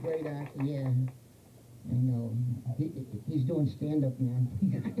 That was a great act. Yeah. I know. He's doing stand-up now.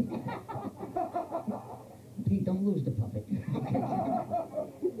 Pete, don't lose the puppet.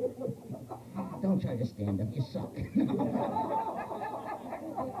 Don't try to stand up. You suck.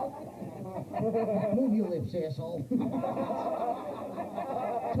 Move your lips, asshole.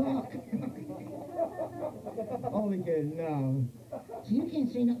 Talk. Only kidding, no. So you can't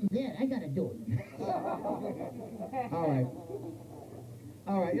say nothing there. I gotta do it.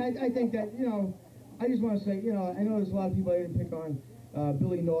 All right. I think that, I just want to say, I know there's a lot of people I didn't pick on.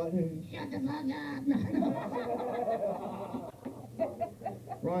 Billy Norton. Shut the fuck up.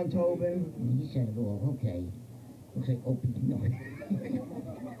 Ron Tobin. He said it all. Okay. Looks like Opie Norton.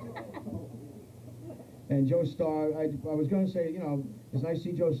 And Joe Starr. I was going to say, it's nice to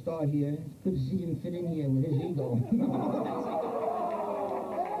see Joe Starr here. It's good to see him fit in here with his ego.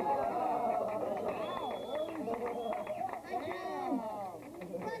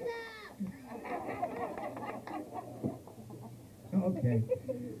 Okay.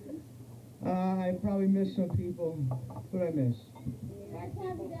 I probably missed some people. What did I miss?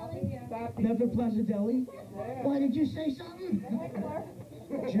 Memphis Plaza Deli. Why did you say something?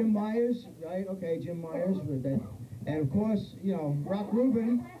 Jim Myers, right? Okay, Jim Myers with that. And of course, Rock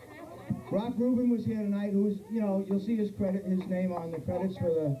Rubin. Rock Rubin was here tonight. Who's, you'll see his name on the credits for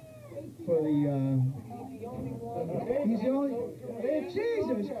the. He's the only.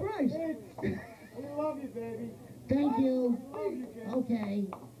 Jesus Christ! We love you, baby. Thank you. Okay.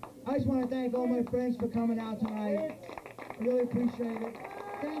 I just want to thank all my friends for coming out tonight. I really appreciate it.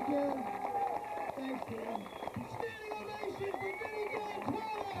 Thank you. Thanks, Peter. Standing ovation for Vince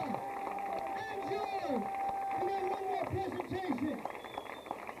Dantona and George. We got one more presentation.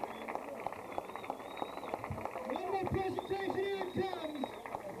 One more presentation. Here it comes.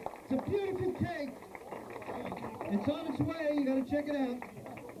 It's a beautiful cake. It's on its way. You got to check it out.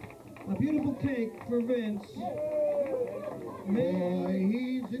 A beautiful cake for Vince. Boy,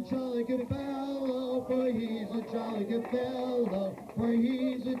 he's a jolly good fellow, boy, he's a jolly good fellow, boy,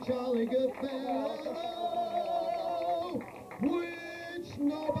 he's a jolly good fellow, which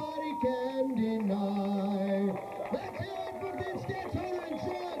nobody can deny. Let's hear it for Vince Dantona and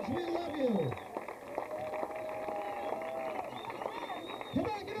George. We love you. Come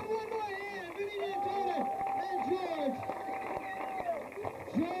on, give him one more hand. Vince Dantona and George.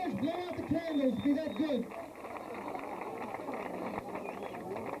 George, blow out the candles. Be that good.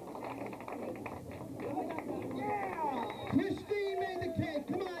 Christine made the cake.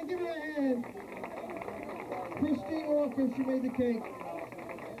 Come on, give her a hand. Christine Walker, she made the cake.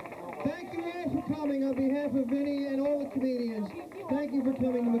 Thank you guys for coming on behalf of Vinny and all the comedians. Thank you for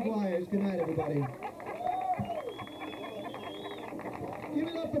coming to McGuire's. Good night, everybody. Give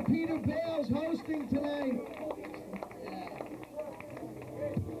it up for Peter Bales hosting tonight.